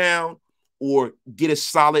trade down or get a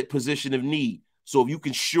solid position of need. So if you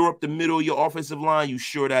can shore up the middle of your offensive line, you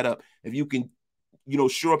shore that up. If you can,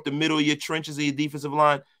 shore up the middle of your trenches of your defensive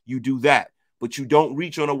line, you do that. But you don't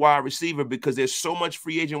reach on a wide receiver, because there's so much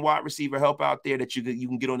free agent wide receiver help out there that you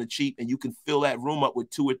can get on the cheap, and you can fill that room up with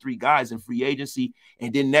 2 or 3 guys in free agency.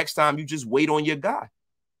 And then next time you just wait on your guy.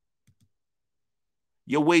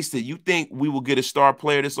 You're wasted. You think we will get a star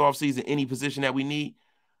player this offseason, any position that we need?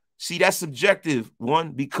 See, that's subjective,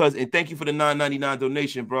 because, and thank you for the $9.99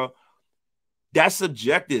 donation, bro. That's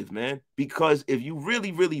subjective, man, because if you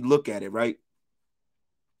really, really look at it, right,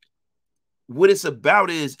 what it's about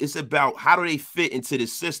is it's about how do they fit into the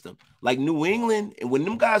system. Like New England, and when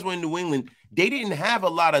them guys were in New England, they didn't have a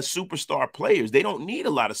lot of superstar players. They don't need a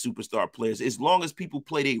lot of superstar players as long as people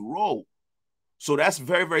play their role. So that's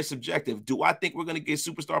very, very subjective. Do I think we're going to get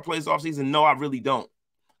superstar players offseason? No, I really don't.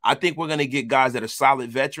 I think we're going to get guys that are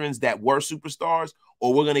solid veterans that were superstars,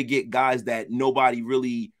 or we're going to get guys that nobody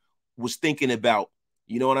really was thinking about,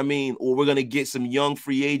 you know what I mean? Or we're going to get some young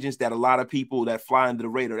free agents that a lot of people that fly under the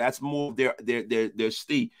radar. That's more of their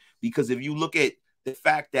steep. Because if you look at the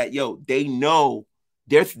fact that, yo, they know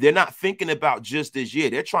they're not thinking about just this year.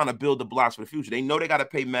 They're trying to build the blocks for the future. They know they got to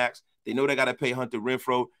pay Max. They know they got to pay Hunter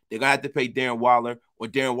Renfrow. They're going to have to pay Darren Waller, or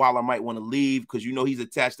Darren Waller might want to leave because, he's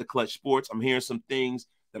attached to Clutch Sports. I'm hearing some things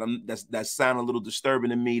that sound a little disturbing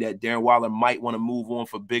to me, that Darren Waller might want to move on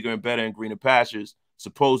for bigger and better and greener pastures,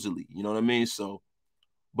 supposedly. You know what I mean? So,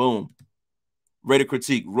 boom. Raider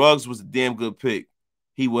critique. Ruggs was a damn good pick.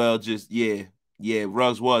 Ruggs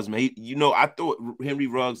was, man. I thought Henry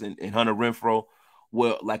Ruggs and Hunter Renfrow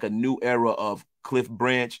were like a new era of Cliff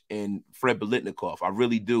Branch and Fred Biletnikoff. I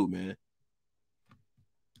really do, man.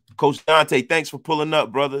 Coach Dante, thanks for pulling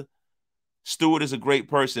up, brother. Stewart is a great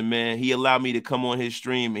person, man. He allowed me to come on his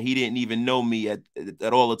stream, and he didn't even know me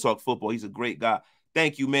at all to talk football. He's a great guy.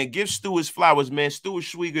 Thank you, man. Give Stu his flowers, man. Stuart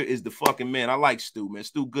Schwieger is the fucking man. I like Stu, man.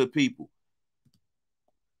 Stu, good people.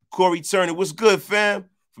 Corey Turner, what's good, fam?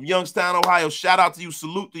 From Youngstown, Ohio. Shout out to you.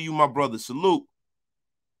 Salute to you, my brother. Salute.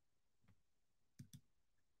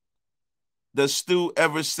 Does Stu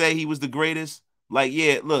ever say he was the greatest? Like,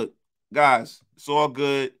 yeah, look, guys, it's all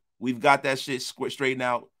good. We've got that shit straightened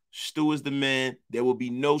out. Stu is the man. There will be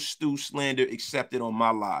no Stu slander accepted on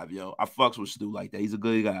my live, yo. I fucks with Stu like that. He's a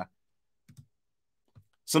good guy.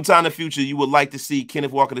 Sometime in the future, you would like to see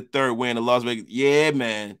Kenneth Walker III wearing the Las Vegas. Yeah,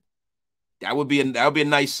 man. That would be a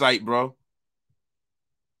nice sight, bro.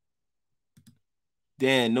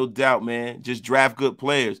 Dan, no doubt, man. Just draft good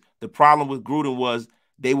players. The problem with Gruden was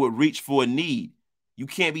they would reach for a need. You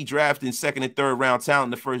can't be drafting second and third round talent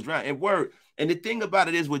in the first round. And the thing about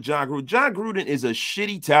it is with John Gruden is a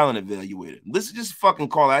shitty talent evaluator. Let's just fucking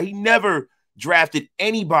call it out. He never drafted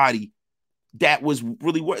anybody that was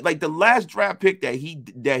really like the last draft pick that he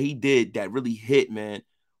did that really hit, man,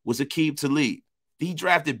 was Aqib Talib. He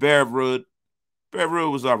drafted Barrett Rudd. Barrett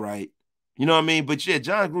Rudd was all right. You know what I mean? But yeah,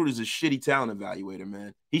 John Gruden is a shitty talent evaluator,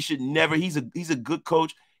 man. He should never, he's a good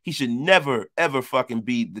coach. He should never, ever fucking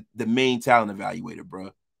be the main talent evaluator,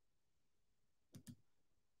 bro.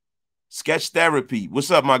 Sketch therapy.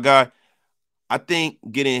 What's up, my guy? I think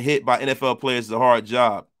getting hit by NFL players is a hard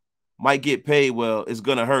job. Might get paid well. It's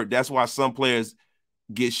going to hurt. That's why some players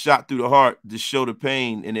get shot through the heart to show the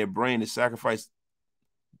pain in their brain to sacrifice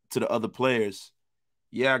to the other players.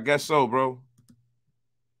 Yeah, I guess so, bro.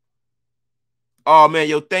 Oh, man,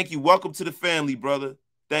 yo, thank you. Welcome to the family, brother.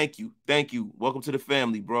 Thank you. Thank you. Welcome to the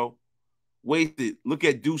family, bro. Wasted. Look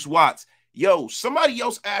at Deuce Watts. Yo, somebody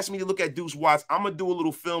else asked me to look at Deuce Watts. I'm going to do a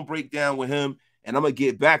little film breakdown with him And I'm going to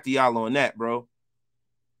get back to y'all on that, bro.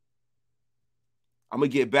 I'm going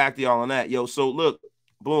to get back to y'all on that. Yo, so look,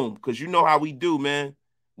 boom, because you know how we do, man.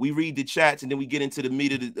 We read the chats and then we get into the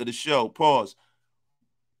meat of the show. Pause.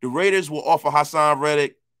 The Raiders will offer Haason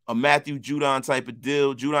Reddick a Matthew Judon type of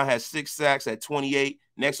deal. Judon has 6 sacks at 28.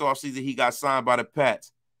 Next offseason, he got signed by the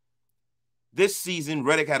Pats. This season,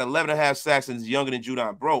 Reddick had 11.5 sacks and is younger than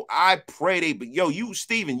Judon. Bro, I pray but yo, you,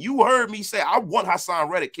 Steven, you heard me say I want Haason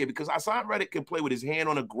Reddick here because Haason Reddick can play with his hand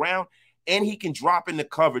on the ground and he can drop in the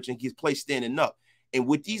coverage and he play standing up. And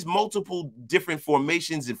with these multiple different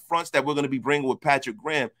formations and fronts that we're going to be bringing with Patrick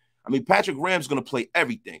Graham, I mean, Patrick Graham's going to play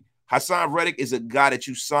everything. Haason Reddick is a guy that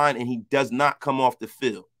you sign and he does not come off the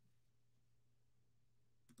field.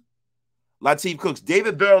 Latif Cooks,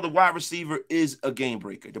 David Bell, the wide receiver, is a game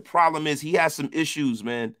breaker. The problem is he has some issues,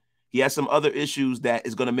 man. He has some other issues that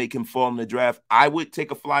is going to make him fall in the draft. I would take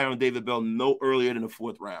a flyer on David Bell no earlier than the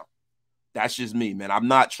 4th round. That's just me, man. I'm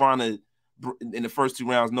not trying to, in the first 2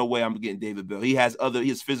 rounds, no way I'm getting David Bell. He has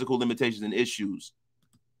physical limitations and issues.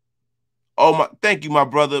 Oh, thank you, my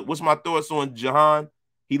brother. What's my thoughts on Jahan?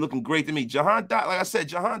 He looking great to me. Like I said,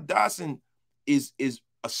 Jahan Dotson is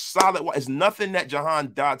a solid one. It's nothing that Jahan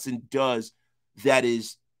Dotson does that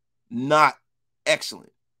is not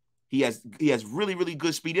excellent. He has really, really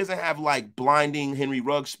good speed. He doesn't have like blinding Henry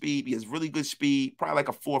Ruggs speed. He has really good speed, probably like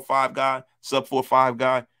a 4.5 guy, sub 4.5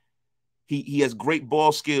 guy. He has great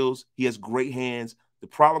ball skills. He has great hands. The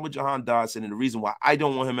problem with Jahan Dotson, and the reason why I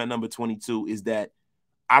don't want him at number 22 is that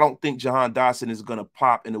I don't think Jahan Dotson is going to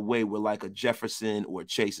pop in a way where like a Jefferson or a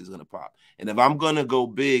Chase is going to pop. And if I'm going to go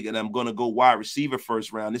big and I'm going to go wide receiver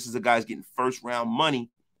 1st round, this is a guy who's getting 1st round money.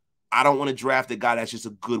 I don't want to draft a guy that's just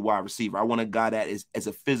a good wide receiver. I want a guy that is as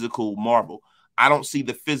a physical marvel. I don't see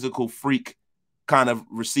the physical freak kind of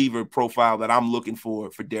receiver profile that I'm looking for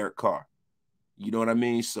Derek Carr. You know what I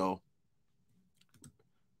mean? So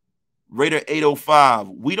Raider 805,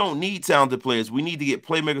 we don't need talented players. We need to get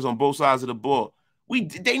playmakers on both sides of the ball.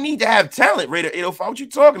 They need to have talent, Raider 805. What you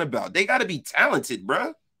talking about? They got to be talented,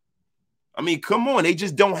 bro. I mean, come on. They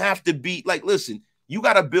just don't have to be like, listen, you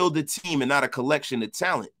got to build a team and not a collection of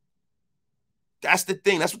talent. That's the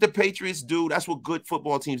thing. That's what the Patriots do. That's what good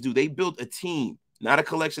football teams do. They build a team, not a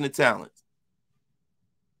collection of talent.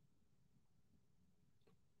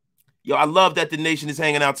 Yo, I love that the nation is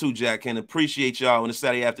hanging out too, Jack. And appreciate y'all on a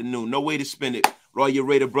Saturday afternoon. No way to spend it. For all your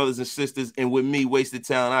Raider brothers and sisters and with me, Wasted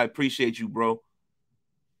Talent. I appreciate you, bro.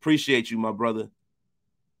 Appreciate you, my brother.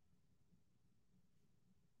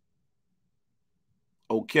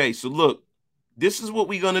 Okay, so look, this is what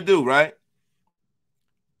we're going to do, right?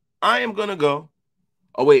 I am going to go.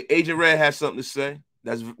 Oh, wait, Agent Red has something to say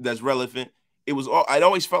that's relevant. I'd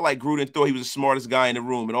always felt like Gruden thought he was the smartest guy in the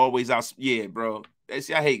room and always out. Yeah, bro.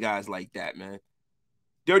 See, I hate guys like that, man.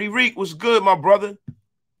 Dirty Reek was good, my brother.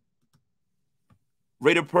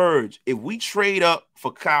 Raider Purge. If we trade up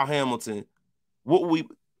for Kyle Hamilton,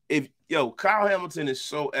 Kyle Hamilton is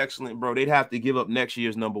so excellent, bro. They'd have to give up next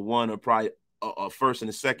year's number 1 or probably a 1st and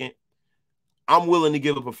a 2nd. I'm willing to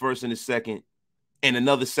give up a 1st and a 2nd and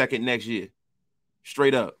another 2nd next year.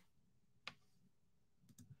 Straight up.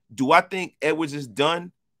 Do I think Edwards is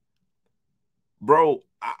done? Bro,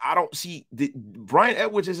 I don't see Brian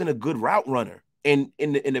Edwards isn't a good route runner. And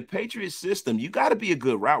in the Patriots system, you got to be a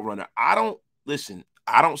good route runner. I don't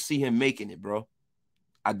see him making it, bro.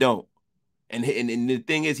 I don't. And the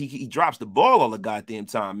thing is, he drops the ball all the goddamn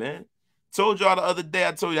time, man. Told y'all the other day,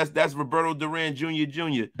 I told you that's Roberto Duran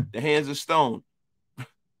Jr. The hands of stone.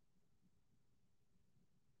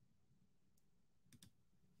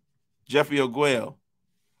 Jeffrey O'Guell.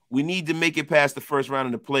 We need to make it past the 1st round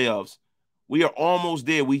in the playoffs. We are almost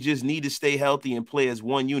there. We just need to stay healthy and play as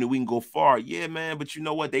one unit. We can go far. Yeah, man, but you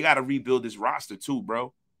know what? They got to rebuild this roster too,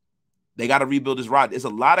 bro. They got to rebuild this roster. There's a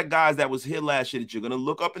lot of guys that was here last year that you're going to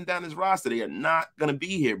look up and down this roster. They are not going to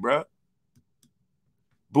be here, bro.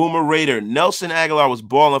 Boomer Raider. Nelson Aguilar was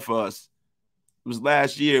balling for us. It was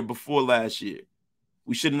last year, before last year.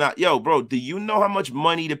 We should not. Yo, bro, do you know how much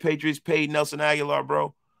money the Patriots paid Nelson Aguilar,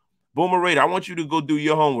 bro? Boomer Raider, I want you to go do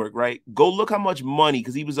your homework, right? Go look how much money,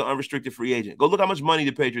 because he was an unrestricted free agent. Go look how much money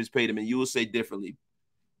the Patriots paid him, and you will say differently.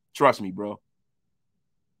 Trust me, bro.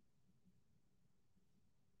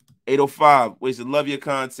 805, Wasted, love your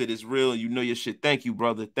content. It's real. You know your shit. Thank you,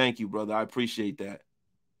 brother. Thank you, brother. I appreciate that.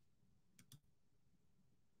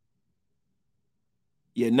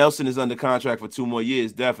 Yeah, Nelson is under contract for 2 more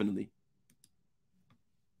years, definitely.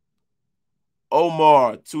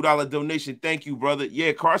 Omar, $2 donation. Thank you, brother.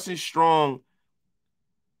 Yeah, Carson Strong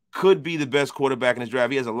could be the best quarterback in this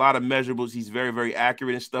draft. He has a lot of measurables. He's very, very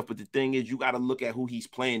accurate and stuff. But the thing is, you got to look at who he's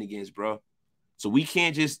playing against, bro. So we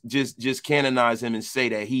can't just canonize him and say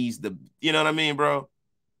that he's the, you know what I mean, bro?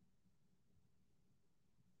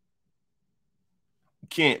 You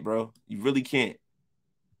can't, bro. You really can't.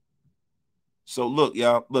 So look,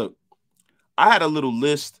 y'all, look, I had a little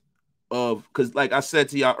list of, because like I said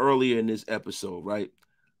to y'all earlier in this episode, right?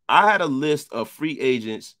 I had a list of free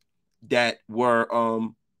agents that were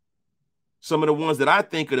some of the ones that I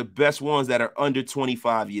think are the best ones that are under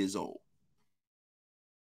 25 years old.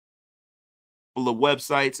 Full of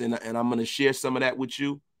websites, and I'm going to share some of that with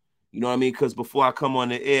you. You know what I mean? Because before I come on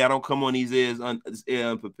the air, I don't come on these airs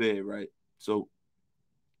unprepared, right? So,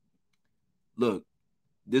 look,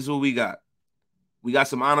 this is what we got. We got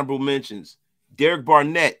some honorable mentions. Derek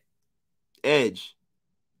Barnett, edge.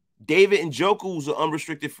 David Njoku's an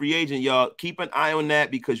unrestricted free agent, y'all. Keep an eye on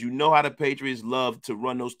that because you know how the Patriots love to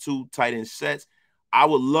run those two tight end sets. I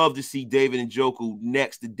would love to see David Njoku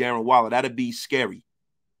next to Darren Waller. That'd be scary.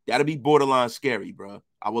 That'd be borderline scary, bro.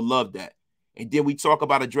 I would love that. And then we talk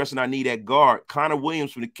about addressing our need at guard. Connor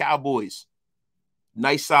Williams from the Cowboys.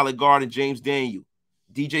 Nice solid guard, and James Daniel.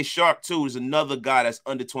 DJ Shark, too, is another guy that's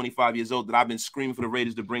under 25 years old that I've been screaming for the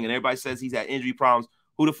Raiders to bring in. Everybody says he's had injury problems.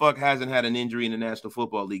 Who the fuck hasn't had an injury in the National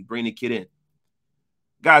Football League? Bring the kid in.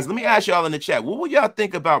 Guys, let me ask y'all in the chat, what would y'all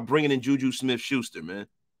think about bringing in Juju Smith-Schuster, man?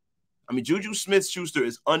 I mean, Juju Smith-Schuster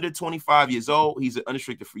is under 25 years old. He's an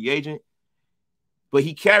unrestricted free agent. But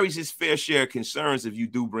he carries his fair share of concerns if you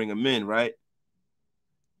do bring him in, right?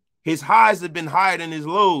 His highs have been higher than his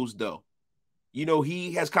lows, though. You know,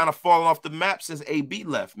 he has kind of fallen off the map since AB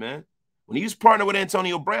left, man. When he was partnered with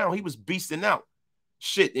Antonio Brown, he was beasting out.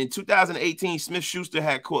 Shit, in 2018, Smith-Schuster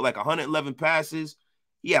had caught like 111 passes.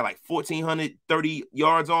 He had like 1,430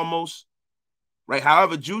 yards almost, right?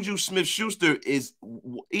 However, Juju Smith-Schuster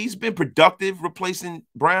he's been productive replacing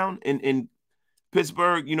Brown in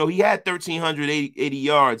Pittsburgh. You know, he had 1,380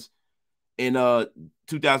 yards in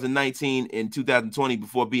 2019 and 2020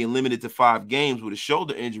 before being limited to 5 games with a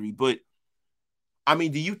shoulder injury. But I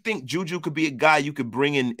mean, do you think Juju could be a guy you could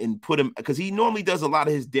bring in and put him, because he normally does a lot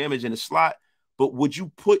of his damage in the slot, but would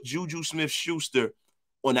you put Juju Smith-Schuster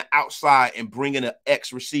on the outside and bring in an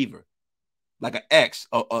X receiver, like an X,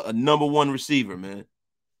 a number one receiver, man?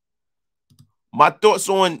 My thoughts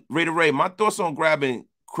on Raider Ray, my thoughts on grabbing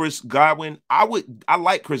Chris Godwin. I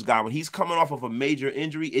like Chris Godwin. He's coming off of a major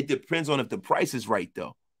injury. It depends on if the price is right,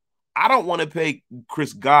 though. I don't want to pay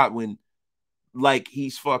Chris Godwin like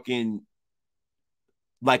he's fucking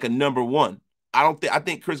like a number one. I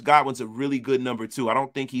think Chris Godwin's a really good number two. I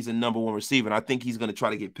don't think he's a number one receiver, and I think he's going to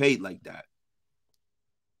try to get paid like that.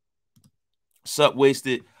 Sup,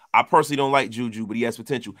 Wasted. I personally don't like Juju, but he has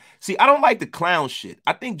potential. See, I don't like the clown shit.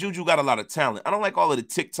 I think Juju got a lot of talent. I don't like all of the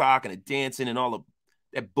TikTok and the dancing and all of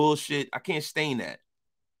that bullshit. I can't stand that.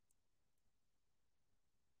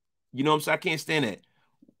 You know what I'm saying? I can't stand that.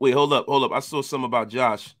 Wait, hold up. I saw something about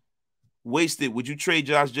Josh. Wasted. Would you trade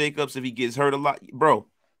Josh Jacobs if he gets hurt a lot? Bro,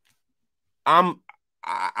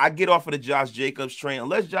 I get off of the Josh Jacobs train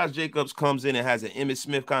unless Josh Jacobs comes in and has an Emmitt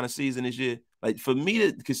Smith kind of season this year. Like, for me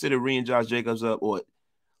to consider reeing Josh Jacobs up, or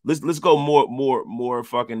let's go more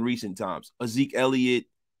fucking recent times. A Zeke Elliott,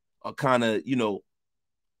 a kind of, you know,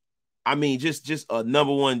 I mean, just a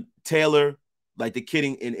number one Taylor, like the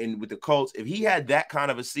kidding in with the Colts. If he had that kind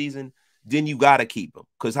of a season, then you got to keep him,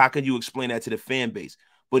 because how can you explain that to the fan base?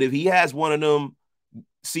 But if he has one of them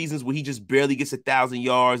seasons where he just barely gets 1,000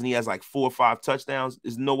 yards and he has like 4 or 5 touchdowns,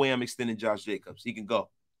 there's no way I'm extending Josh Jacobs. He can go.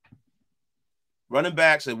 Running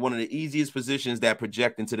backs are one of the easiest positions that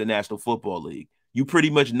project into the National Football League. You pretty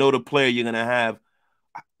much know the player you're going to have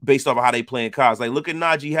based off of how they play in college. Like, look at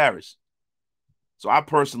Najee Harris. So I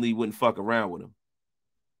personally wouldn't fuck around with him.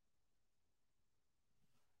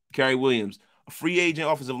 Kerry Williams, a free agent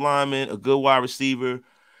offensive lineman, a good wide receiver,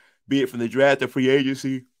 be it from the draft or free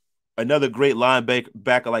agency. Another great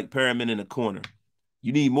linebacker like Perriman in the corner.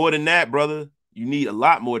 You need more than that, brother. You need a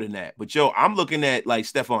lot more than that. But, yo, I'm looking at, like,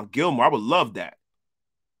 Stephon Gilmore. I would love that.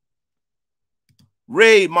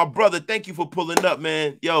 Ray, my brother, thank you for pulling up,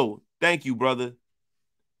 man. Yo, thank you, brother.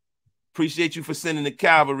 Appreciate you for sending the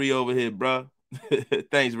cavalry over here, bro.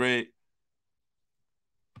 Thanks, Ray.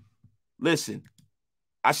 Listen,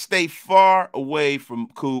 I stay far away from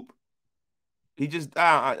Coop. He just,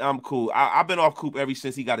 I'm cool. I've been off Coop ever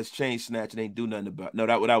since he got his chain snatched and ain't do nothing about it. No,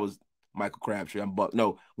 that was Michael Crabtree.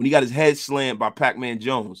 No, when he got his head slammed by Pac-Man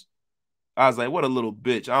Jones, I was like, what a little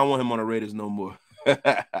bitch. I don't want him on the Raiders no more.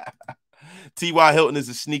 T.Y. Hilton is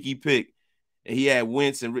a sneaky pick. And he had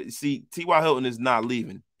Wentz. And see, T.Y. Hilton is not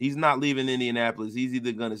leaving. He's not leaving Indianapolis. He's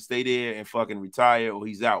either going to stay there and fucking retire or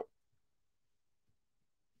he's out.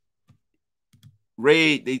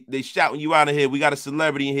 Raid, they shouting you out of here. We got a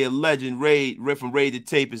celebrity in here, legend. Raid from Raid the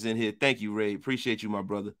Tape is in here. Thank you, Raid. Appreciate you, my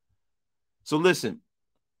brother. So listen,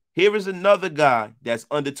 here is another guy that's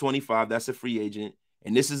under 25. That's a free agent.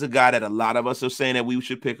 And this is a guy that a lot of us are saying that we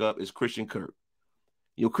should pick up is Christian Kirk.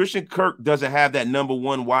 You know, Christian Kirk doesn't have that number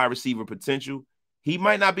one wide receiver potential. He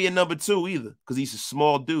might not be a number two either because he's a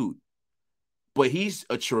small dude. But he's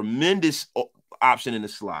a tremendous option in the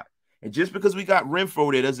slot. And just because we got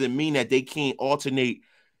Renfro there doesn't mean that they can't alternate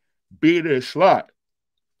being in the slot.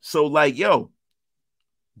 So, like, yo,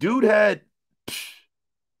 dude had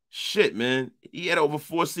shit, man. He had over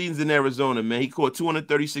 4 seasons in Arizona, man. He caught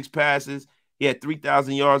 236 passes. He had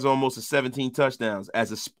 3,000 yards, almost, and 17 touchdowns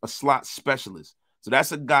as a slot specialist. So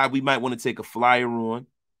that's a guy we might want to take a flyer on.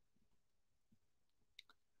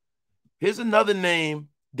 Here's another name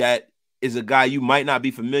that is a guy you might not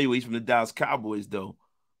be familiar with. He's from the Dallas Cowboys, though.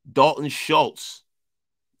 Dalton Schultz.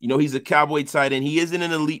 You know, he's a Cowboy tight end. He isn't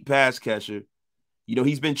an elite pass catcher. You know,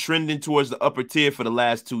 he's been trending towards the upper tier for the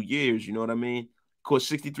last 2 years. You know what I mean? Caught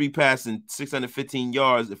 63 passes and 615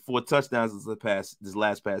 yards and 4 touchdowns this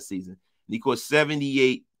last past season. And he caught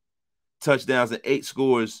 78 touchdowns and 8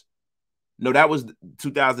 scores. No, that was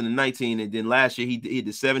 2019. And then last year, he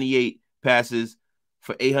did 78 passes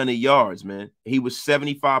for 800 yards, man. He was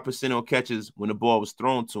 75% on catches when the ball was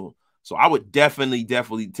thrown to him. So I would definitely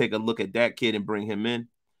take a look at that kid and bring him in.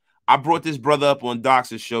 I brought this brother up on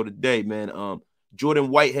Doc's show today, man. Jordan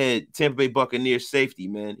Whitehead, Tampa Bay Buccaneers safety,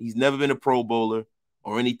 man. He's never been a Pro Bowler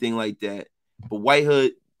or anything like that. But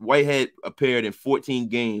Whitehead appeared in 14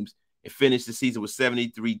 games and finished the season with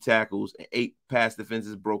 73 tackles and 8 pass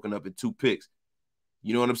defenses broken up and 2 picks.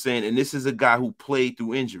 You know what I'm saying? And this is a guy who played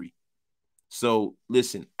through injury. So,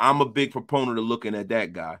 listen, I'm a big proponent of looking at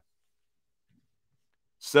that guy.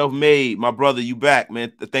 Self-made, my brother, you back,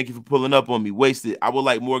 man. Thank you for pulling up on me. Wasted. I would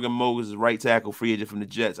like Morgan Moses, right tackle, free agent from the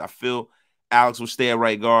Jets. I feel Alex will stay at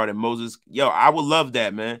right guard and Moses. Yo, I would love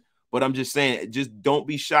that, man. But I'm just saying, just don't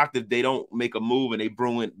be shocked if they don't make a move and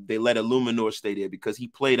they let Illuminor stay there because he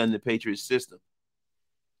played under the Patriots system.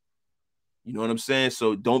 You know what I'm saying?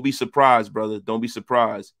 So don't be surprised, brother. Don't be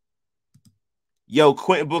surprised. Yo,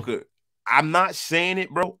 Quentin Booker, I'm not saying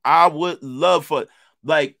it, bro. I would love for,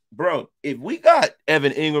 like, bro, if we got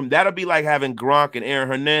Evan Ingram, that'll be like having Gronk and Aaron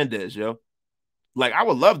Hernandez, yo. Like, I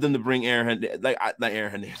would love them to bring Aaron Hernandez, like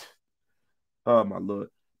Aaron Hernandez. Oh, my Lord.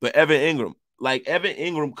 But Evan Ingram, like Evan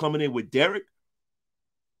Ingram coming in with Derek,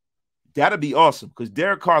 that'd be awesome because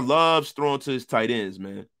Derek Carr loves throwing to his tight ends,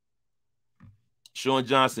 man. Sean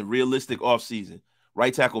Johnson, realistic offseason.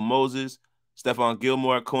 Right tackle Moses, Stephon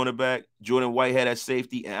Gilmore at cornerback, Jordan Whitehead at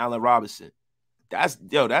safety, and Allen Robinson. That's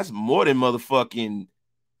more than motherfucking.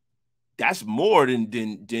 That's more than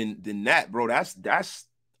that, bro. That's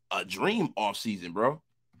a dream offseason, bro.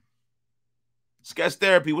 Sketch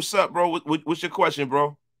Therapy, what's up, bro? What's your question,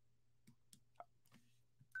 bro?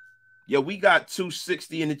 Yo, we got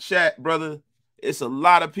 260 in the chat, brother. It's a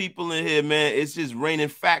lot of people in here, man. It's just raining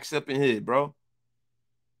facts up in here, bro.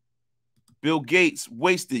 Bill Gates,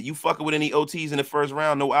 wasted. You fucking with any OTs in the first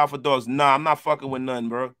round? No alpha dogs? Nah, I'm not fucking with none,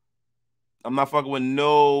 bro. I'm not fucking with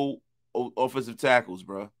no offensive tackles,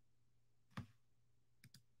 bro.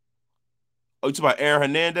 Oh, you talking about Aaron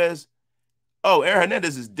Hernandez? Oh, Aaron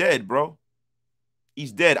Hernandez is dead, bro.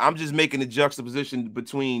 He's dead. I'm just making the juxtaposition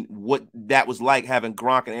between what that was like having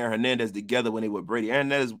Gronk and Aaron Hernandez together when they were Brady. Aaron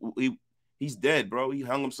Hernandez, he's dead, bro. He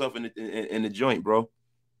hung himself in the joint, bro.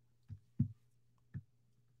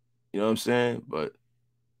 You know what I'm saying? But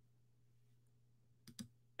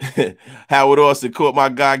Howard Austin caught my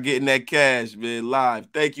guy getting that cash, man, live.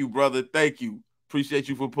 Thank you, brother. Thank you. Appreciate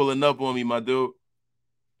you for pulling up on me, my dude.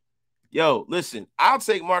 Yo, listen, I'll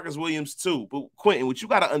take Marcus Williams too. But Quentin, what you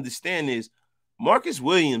got to understand is Marcus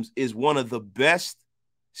Williams is one of the best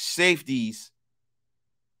safeties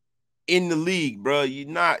in the league, bro. You're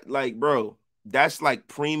not like, bro, that's like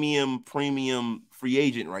premium free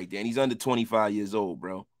agent right there. And he's under 25 years old,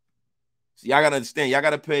 bro. So y'all got to understand. Y'all got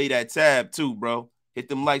to pay that tab too, bro. Hit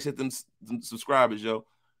them likes, hit them subscribers, yo.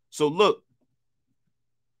 So look,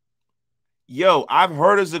 yo, I've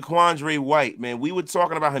heard of Zaquandre White, man. We were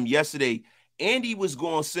talking about him yesterday. Andy was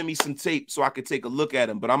going to send me some tape so I could take a look at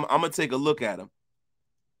him, but I'm going to take a look at him.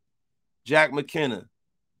 Jack McKenna.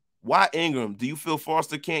 Why Ingram? Do you feel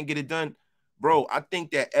Foster can't get it done? Bro, I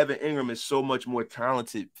think that Evan Ingram is so much more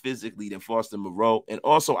talented physically than Foster Moreau. And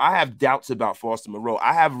also, I have doubts about Foster Moreau.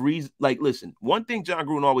 I have reason. Like, listen, one thing John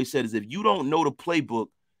Gruden always said is if you don't know the playbook,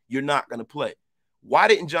 you're not going to play. Why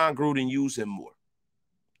didn't John Gruden use him more?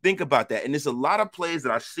 Think about that. And there's a lot of plays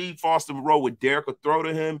that I see Foster Moreau with Derek will throw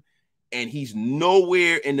to him, and he's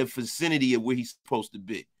nowhere in the vicinity of where he's supposed to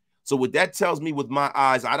be. So what that tells me with my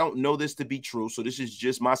eyes, I don't know this to be true, so this is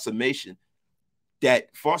just my summation,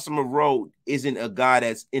 that Foster Moreau isn't a guy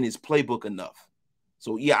that's in his playbook enough.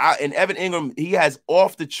 So, yeah, and Evan Ingram, he has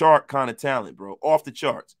off-the-chart kind of talent, bro, off the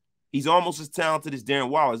charts. He's almost as talented as Darren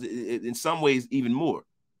Wallace, in some ways even more.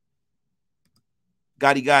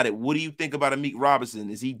 Got it. What do you think about Amik Robinson?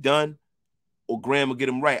 Is he done? Or Graham will get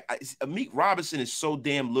him right? Amik Robinson is so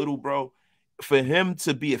damn little, bro. For him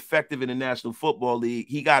to be effective in the National Football League,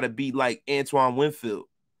 he got to be like Antoine Winfield.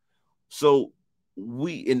 So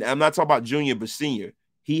and I'm not talking about junior, but senior.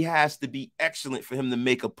 He has to be excellent for him to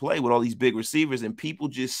make a play with all these big receivers, and people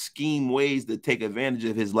just scheme ways to take advantage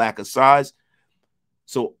of his lack of size.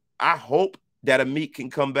 So I hope that Amik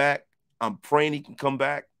can come back. I'm praying he can come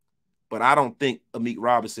back, but I don't think Amik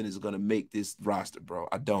Robinson is going to make this roster, bro.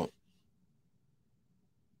 I don't.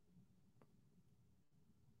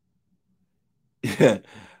 Yeah.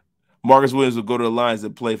 Marcus Williams will go to the Lions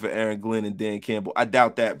and play for Aaron Glenn and Dan Campbell. I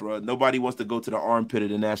doubt that, bro. Nobody wants to go to the armpit of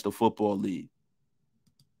the National Football League.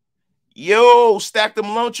 Yo, stack them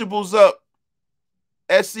Lunchables up.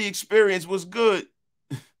 SC Experience was good.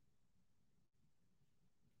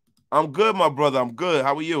 I'm good, my brother. I'm good.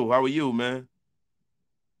 How are you, man?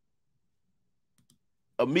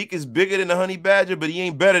 Amik is bigger than the Honey Badger, but he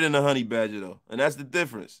ain't better than the Honey Badger, though. And that's the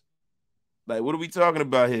difference. Like, what are we talking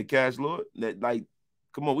about here, Cash Lord? Like,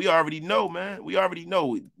 come on, we already know, man. We already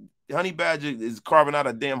know. Honey Badger is carving out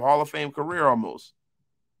a damn Hall of Fame career almost.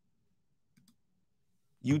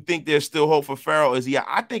 You think there's still hope for Farrell?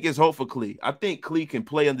 I think it's hope for Klee. I think Klee can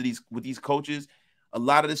play with these coaches. A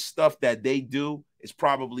lot of the stuff that they do is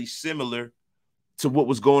probably similar to what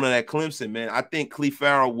was going on at Clemson, man. I think Klee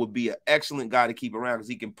Farrell would be an excellent guy to keep around because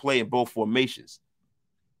he can play in both formations.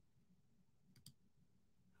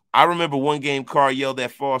 I remember one game Carr yelled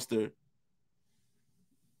at Foster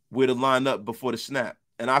where to line up before the snap,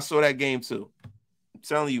 and I saw that game too. I'm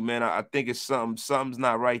telling you, man, I think it's something's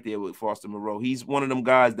not right there with Foster Moreau. He's one of them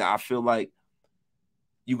guys that I feel like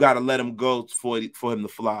you got to let him go for him to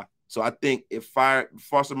fly. So I think if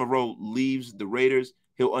Foster Moreau leaves the Raiders,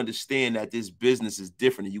 he'll understand that this business is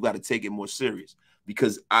different and you got to take it more serious,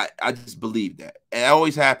 because I just believe that. It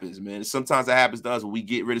always happens, man. Sometimes it happens to us when we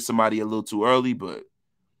get rid of somebody a little too early, but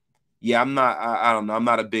yeah, I don't know. I'm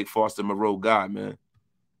not a big Foster Moreau guy, man.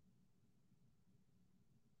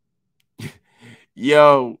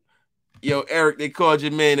 Yo, Eric, they called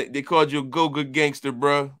you, man. They called you a go-good gangster,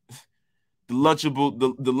 bro. The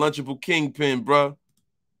Lunchable kingpin, bro.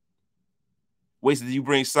 Wasted you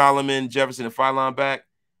bring Solomon, Jefferson, and Phylon back?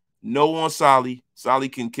 No on Solly. Solly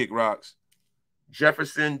can kick rocks.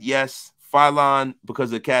 Jefferson, yes. Phylon,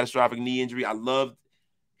 because of a catastrophic knee injury. I loved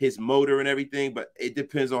his motor and everything, but it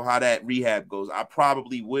depends on how that rehab goes. I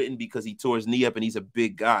probably wouldn't, because he tore his knee up and he's a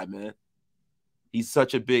big guy, man. He's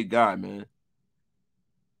such a big guy, man.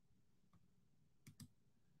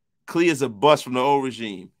 Klee is a bust from the old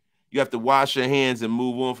regime. You have to wash your hands and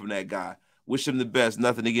move on from that guy. Wish him the best.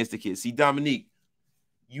 Nothing against the kid. See, Dominique,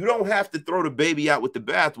 you don't have to throw the baby out with the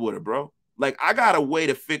bathwater, bro. Like, I got a way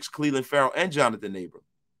to fix Cleveland Farrell and Jonathan Abram.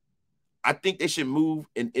 I think they should move.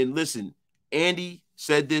 And listen, Andy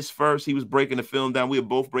said this first. He was breaking the film down. We were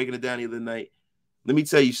both breaking it down the other night. Let me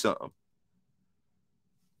tell you something.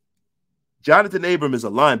 Jonathan Abram is a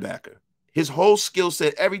linebacker. His whole skill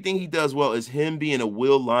set, everything he does well, is him being a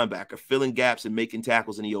will linebacker, filling gaps and making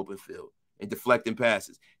tackles in the open field and deflecting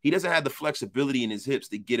passes. He doesn't have the flexibility in his hips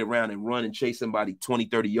to get around and run and chase somebody 20,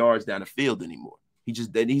 30 yards down the field anymore.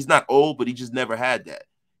 He's not old, but he just never had that.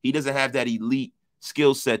 He doesn't have that elite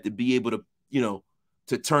skill set to be able to,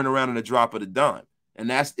 to turn around in a drop of the dime. And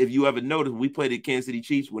that's, if you ever noticed, when we played the Kansas City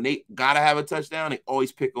Chiefs, when they got to have a touchdown, they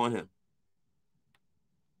always pick on him.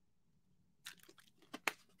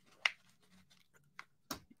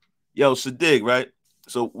 Yo, Sadiq, right?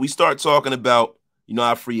 So we start talking about,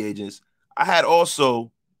 our free agents. I had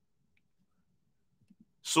also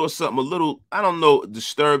saw something a little, I don't know,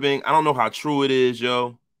 disturbing. I don't know how true it is,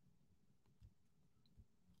 yo.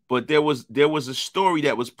 But there was a story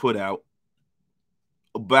that was put out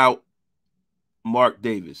about Mark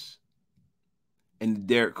Davis and the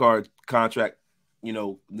Derek Carr contract,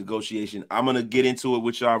 negotiation. I'm going to get into it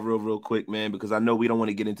with y'all real quick, man, because I know we don't want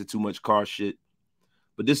to get into too much Carr shit.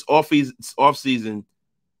 But this offseason,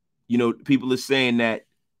 people are saying that,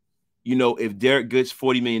 if Derek gets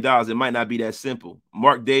 $40 million, it might not be that simple.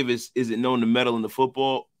 Mark Davis isn't known to meddle in the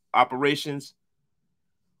football operations,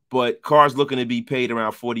 but Carr's looking to be paid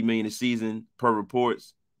around $40 million a season per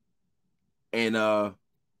reports. And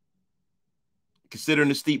considering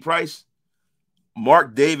the steep price,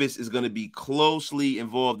 Mark Davis is going to be closely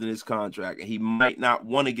involved in his contract, and he might not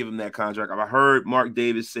want to give him that contract. I've heard Mark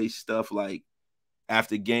Davis say stuff like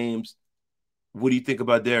after games, what do you think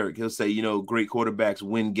about Derek? He'll say, you know, great quarterbacks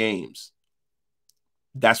win games.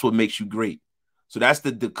 That's what makes you great. So that's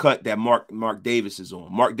the cut that Mark Davis is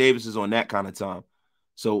on. Mark Davis is on that kind of time.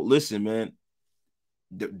 So listen, man,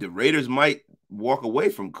 the Raiders might walk away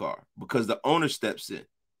from Carr because the owner steps in.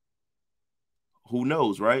 Who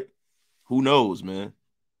knows, right? Who knows, man?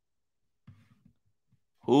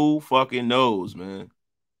 Who fucking knows, man?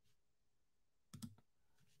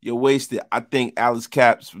 You're wasted. I think Alex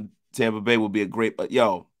Capps from Tampa Bay would be a great, but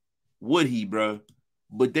yo, would he, bro?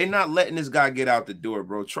 But they're not letting this guy get out the door,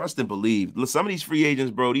 bro. Trust and believe. Look, some of these free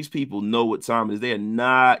agents, bro, these people know what time it is. They are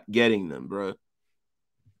not getting them, bro.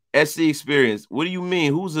 SC experience. What do you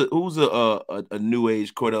mean? Who's a new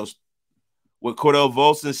age Cordell? What Cordell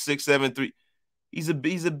Volson 6'7" 3"? He's a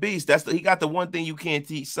beast. He got the one thing you can't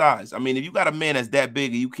teach: size. I mean, if you got a man that's that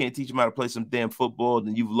big and you can't teach him how to play some damn football,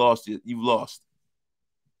 then you've lost it. You've lost.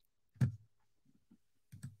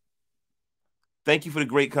 Thank you for the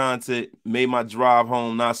great content. Made my drive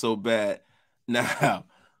home not so bad. Now,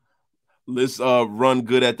 let's run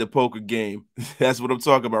good at the poker game. That's what I'm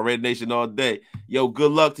talking about. Red Nation all day. Yo,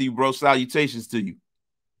 good luck to you, bro. Salutations to you.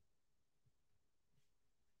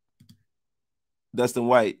 Dustin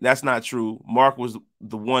White. That's not true. Mark was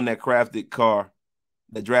the one that drafted Carr.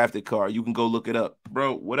 You can go look it up.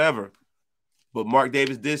 Bro, whatever. But Mark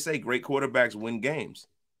Davis did say great quarterbacks win games.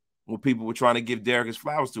 When people were trying to give Derek his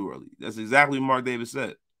flowers too early. That's exactly what Mark Davis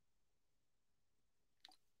said.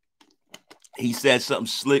 He said something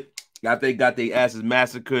slick. They got their asses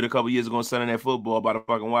massacred a couple years ago on Sunday Night Football by the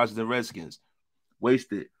fucking Washington Redskins.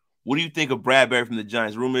 Wasted. What do you think of Bradbury from the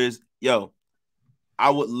Giants? Rumor is, yo,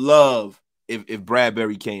 I would love if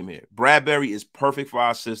Bradbury came here. Bradbury is perfect for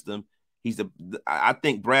our system. I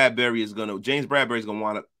think James Bradbury is gonna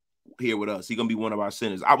wind up here with us. He's gonna be one of our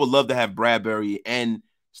centers. I would love to have Bradbury and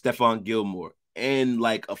Stephon Gilmore and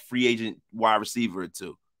like a free agent wide receiver or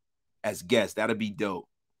two as guests. That'd be dope.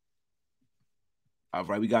 All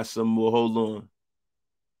right, we got some more. Hold on.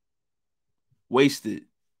 Wasted.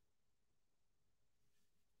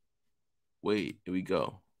 Wait, here we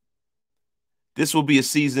go. This will be a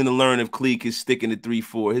season to learn if Cleek is sticking to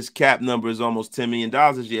 3-4. His cap number is almost $10 million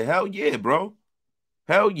this year. Hell yeah, bro.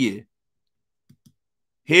 Hell yeah.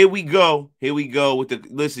 Here we go. With the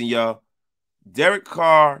listen, y'all. Derek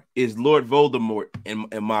Carr is Lord Voldemort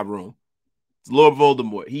in my room. It's Lord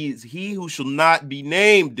Voldemort. He is he who shall not be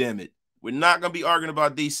named, damn it. We're not going to be arguing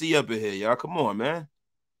about DC up in here, y'all. Come on, man.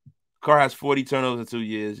 Carr has 40 turnovers in 2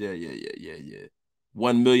 years. Yeah.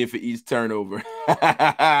 1 million for each turnover.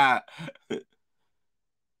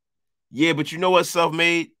 Yeah, but you know what,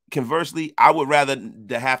 self-made? Conversely, I would rather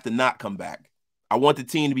have to not come back. I want the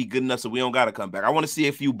team to be good enough so we don't got to come back. I want to see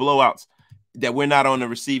a few blowouts that we're not on the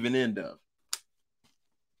receiving end of.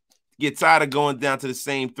 Get tired of going down to the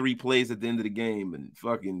same 3 plays at the end of the game and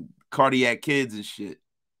fucking cardiac kids and shit.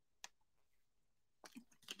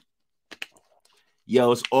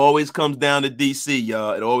 Yo, it always comes down to DC,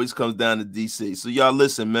 y'all. It always comes down to DC. So y'all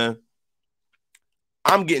listen, man.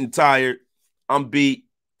 I'm getting tired. I'm beat.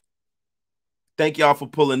 Thank y'all for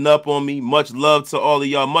pulling up on me. Much love to all of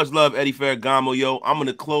y'all. Much love, Eddie Ferragamo, yo. I'm going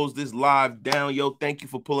to close this live down, yo. Thank you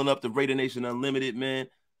for pulling up to Raider Nation Unlimited, man.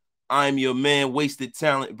 I'm your man, Wasted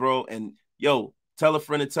Talent, bro. And, yo, tell a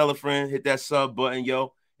friend and tell a friend. Hit that sub button,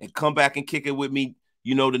 yo. And come back and kick it with me,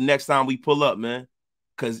 you know, the next time we pull up, man.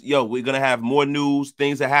 Because, yo, we're going to have more news.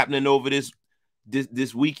 Things are happening over this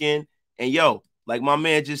weekend. And, yo, like my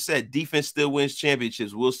man just said, defense still wins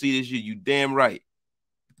championships. We'll see this year. You damn right.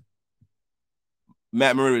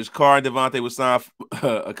 Matt Maria's Carr and Devontae was signed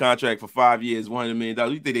a contract for 5 years, $100 million.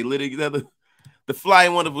 You think they lit together? The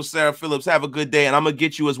flying wonderful Sarah Phillips. Have a good day, and I'm going to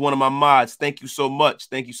get you as one of my mods. Thank you so much.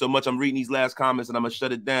 Thank you so much. I'm reading these last comments, and I'm going to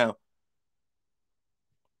shut it down.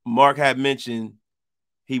 Mark had mentioned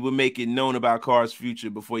he would make it known about Carr's future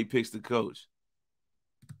before he picks the coach.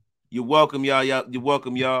 You're welcome, y'all. You're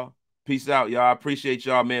welcome, y'all. Peace out, y'all. I appreciate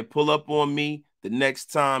y'all, man. Pull up on me the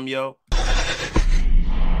next time, yo.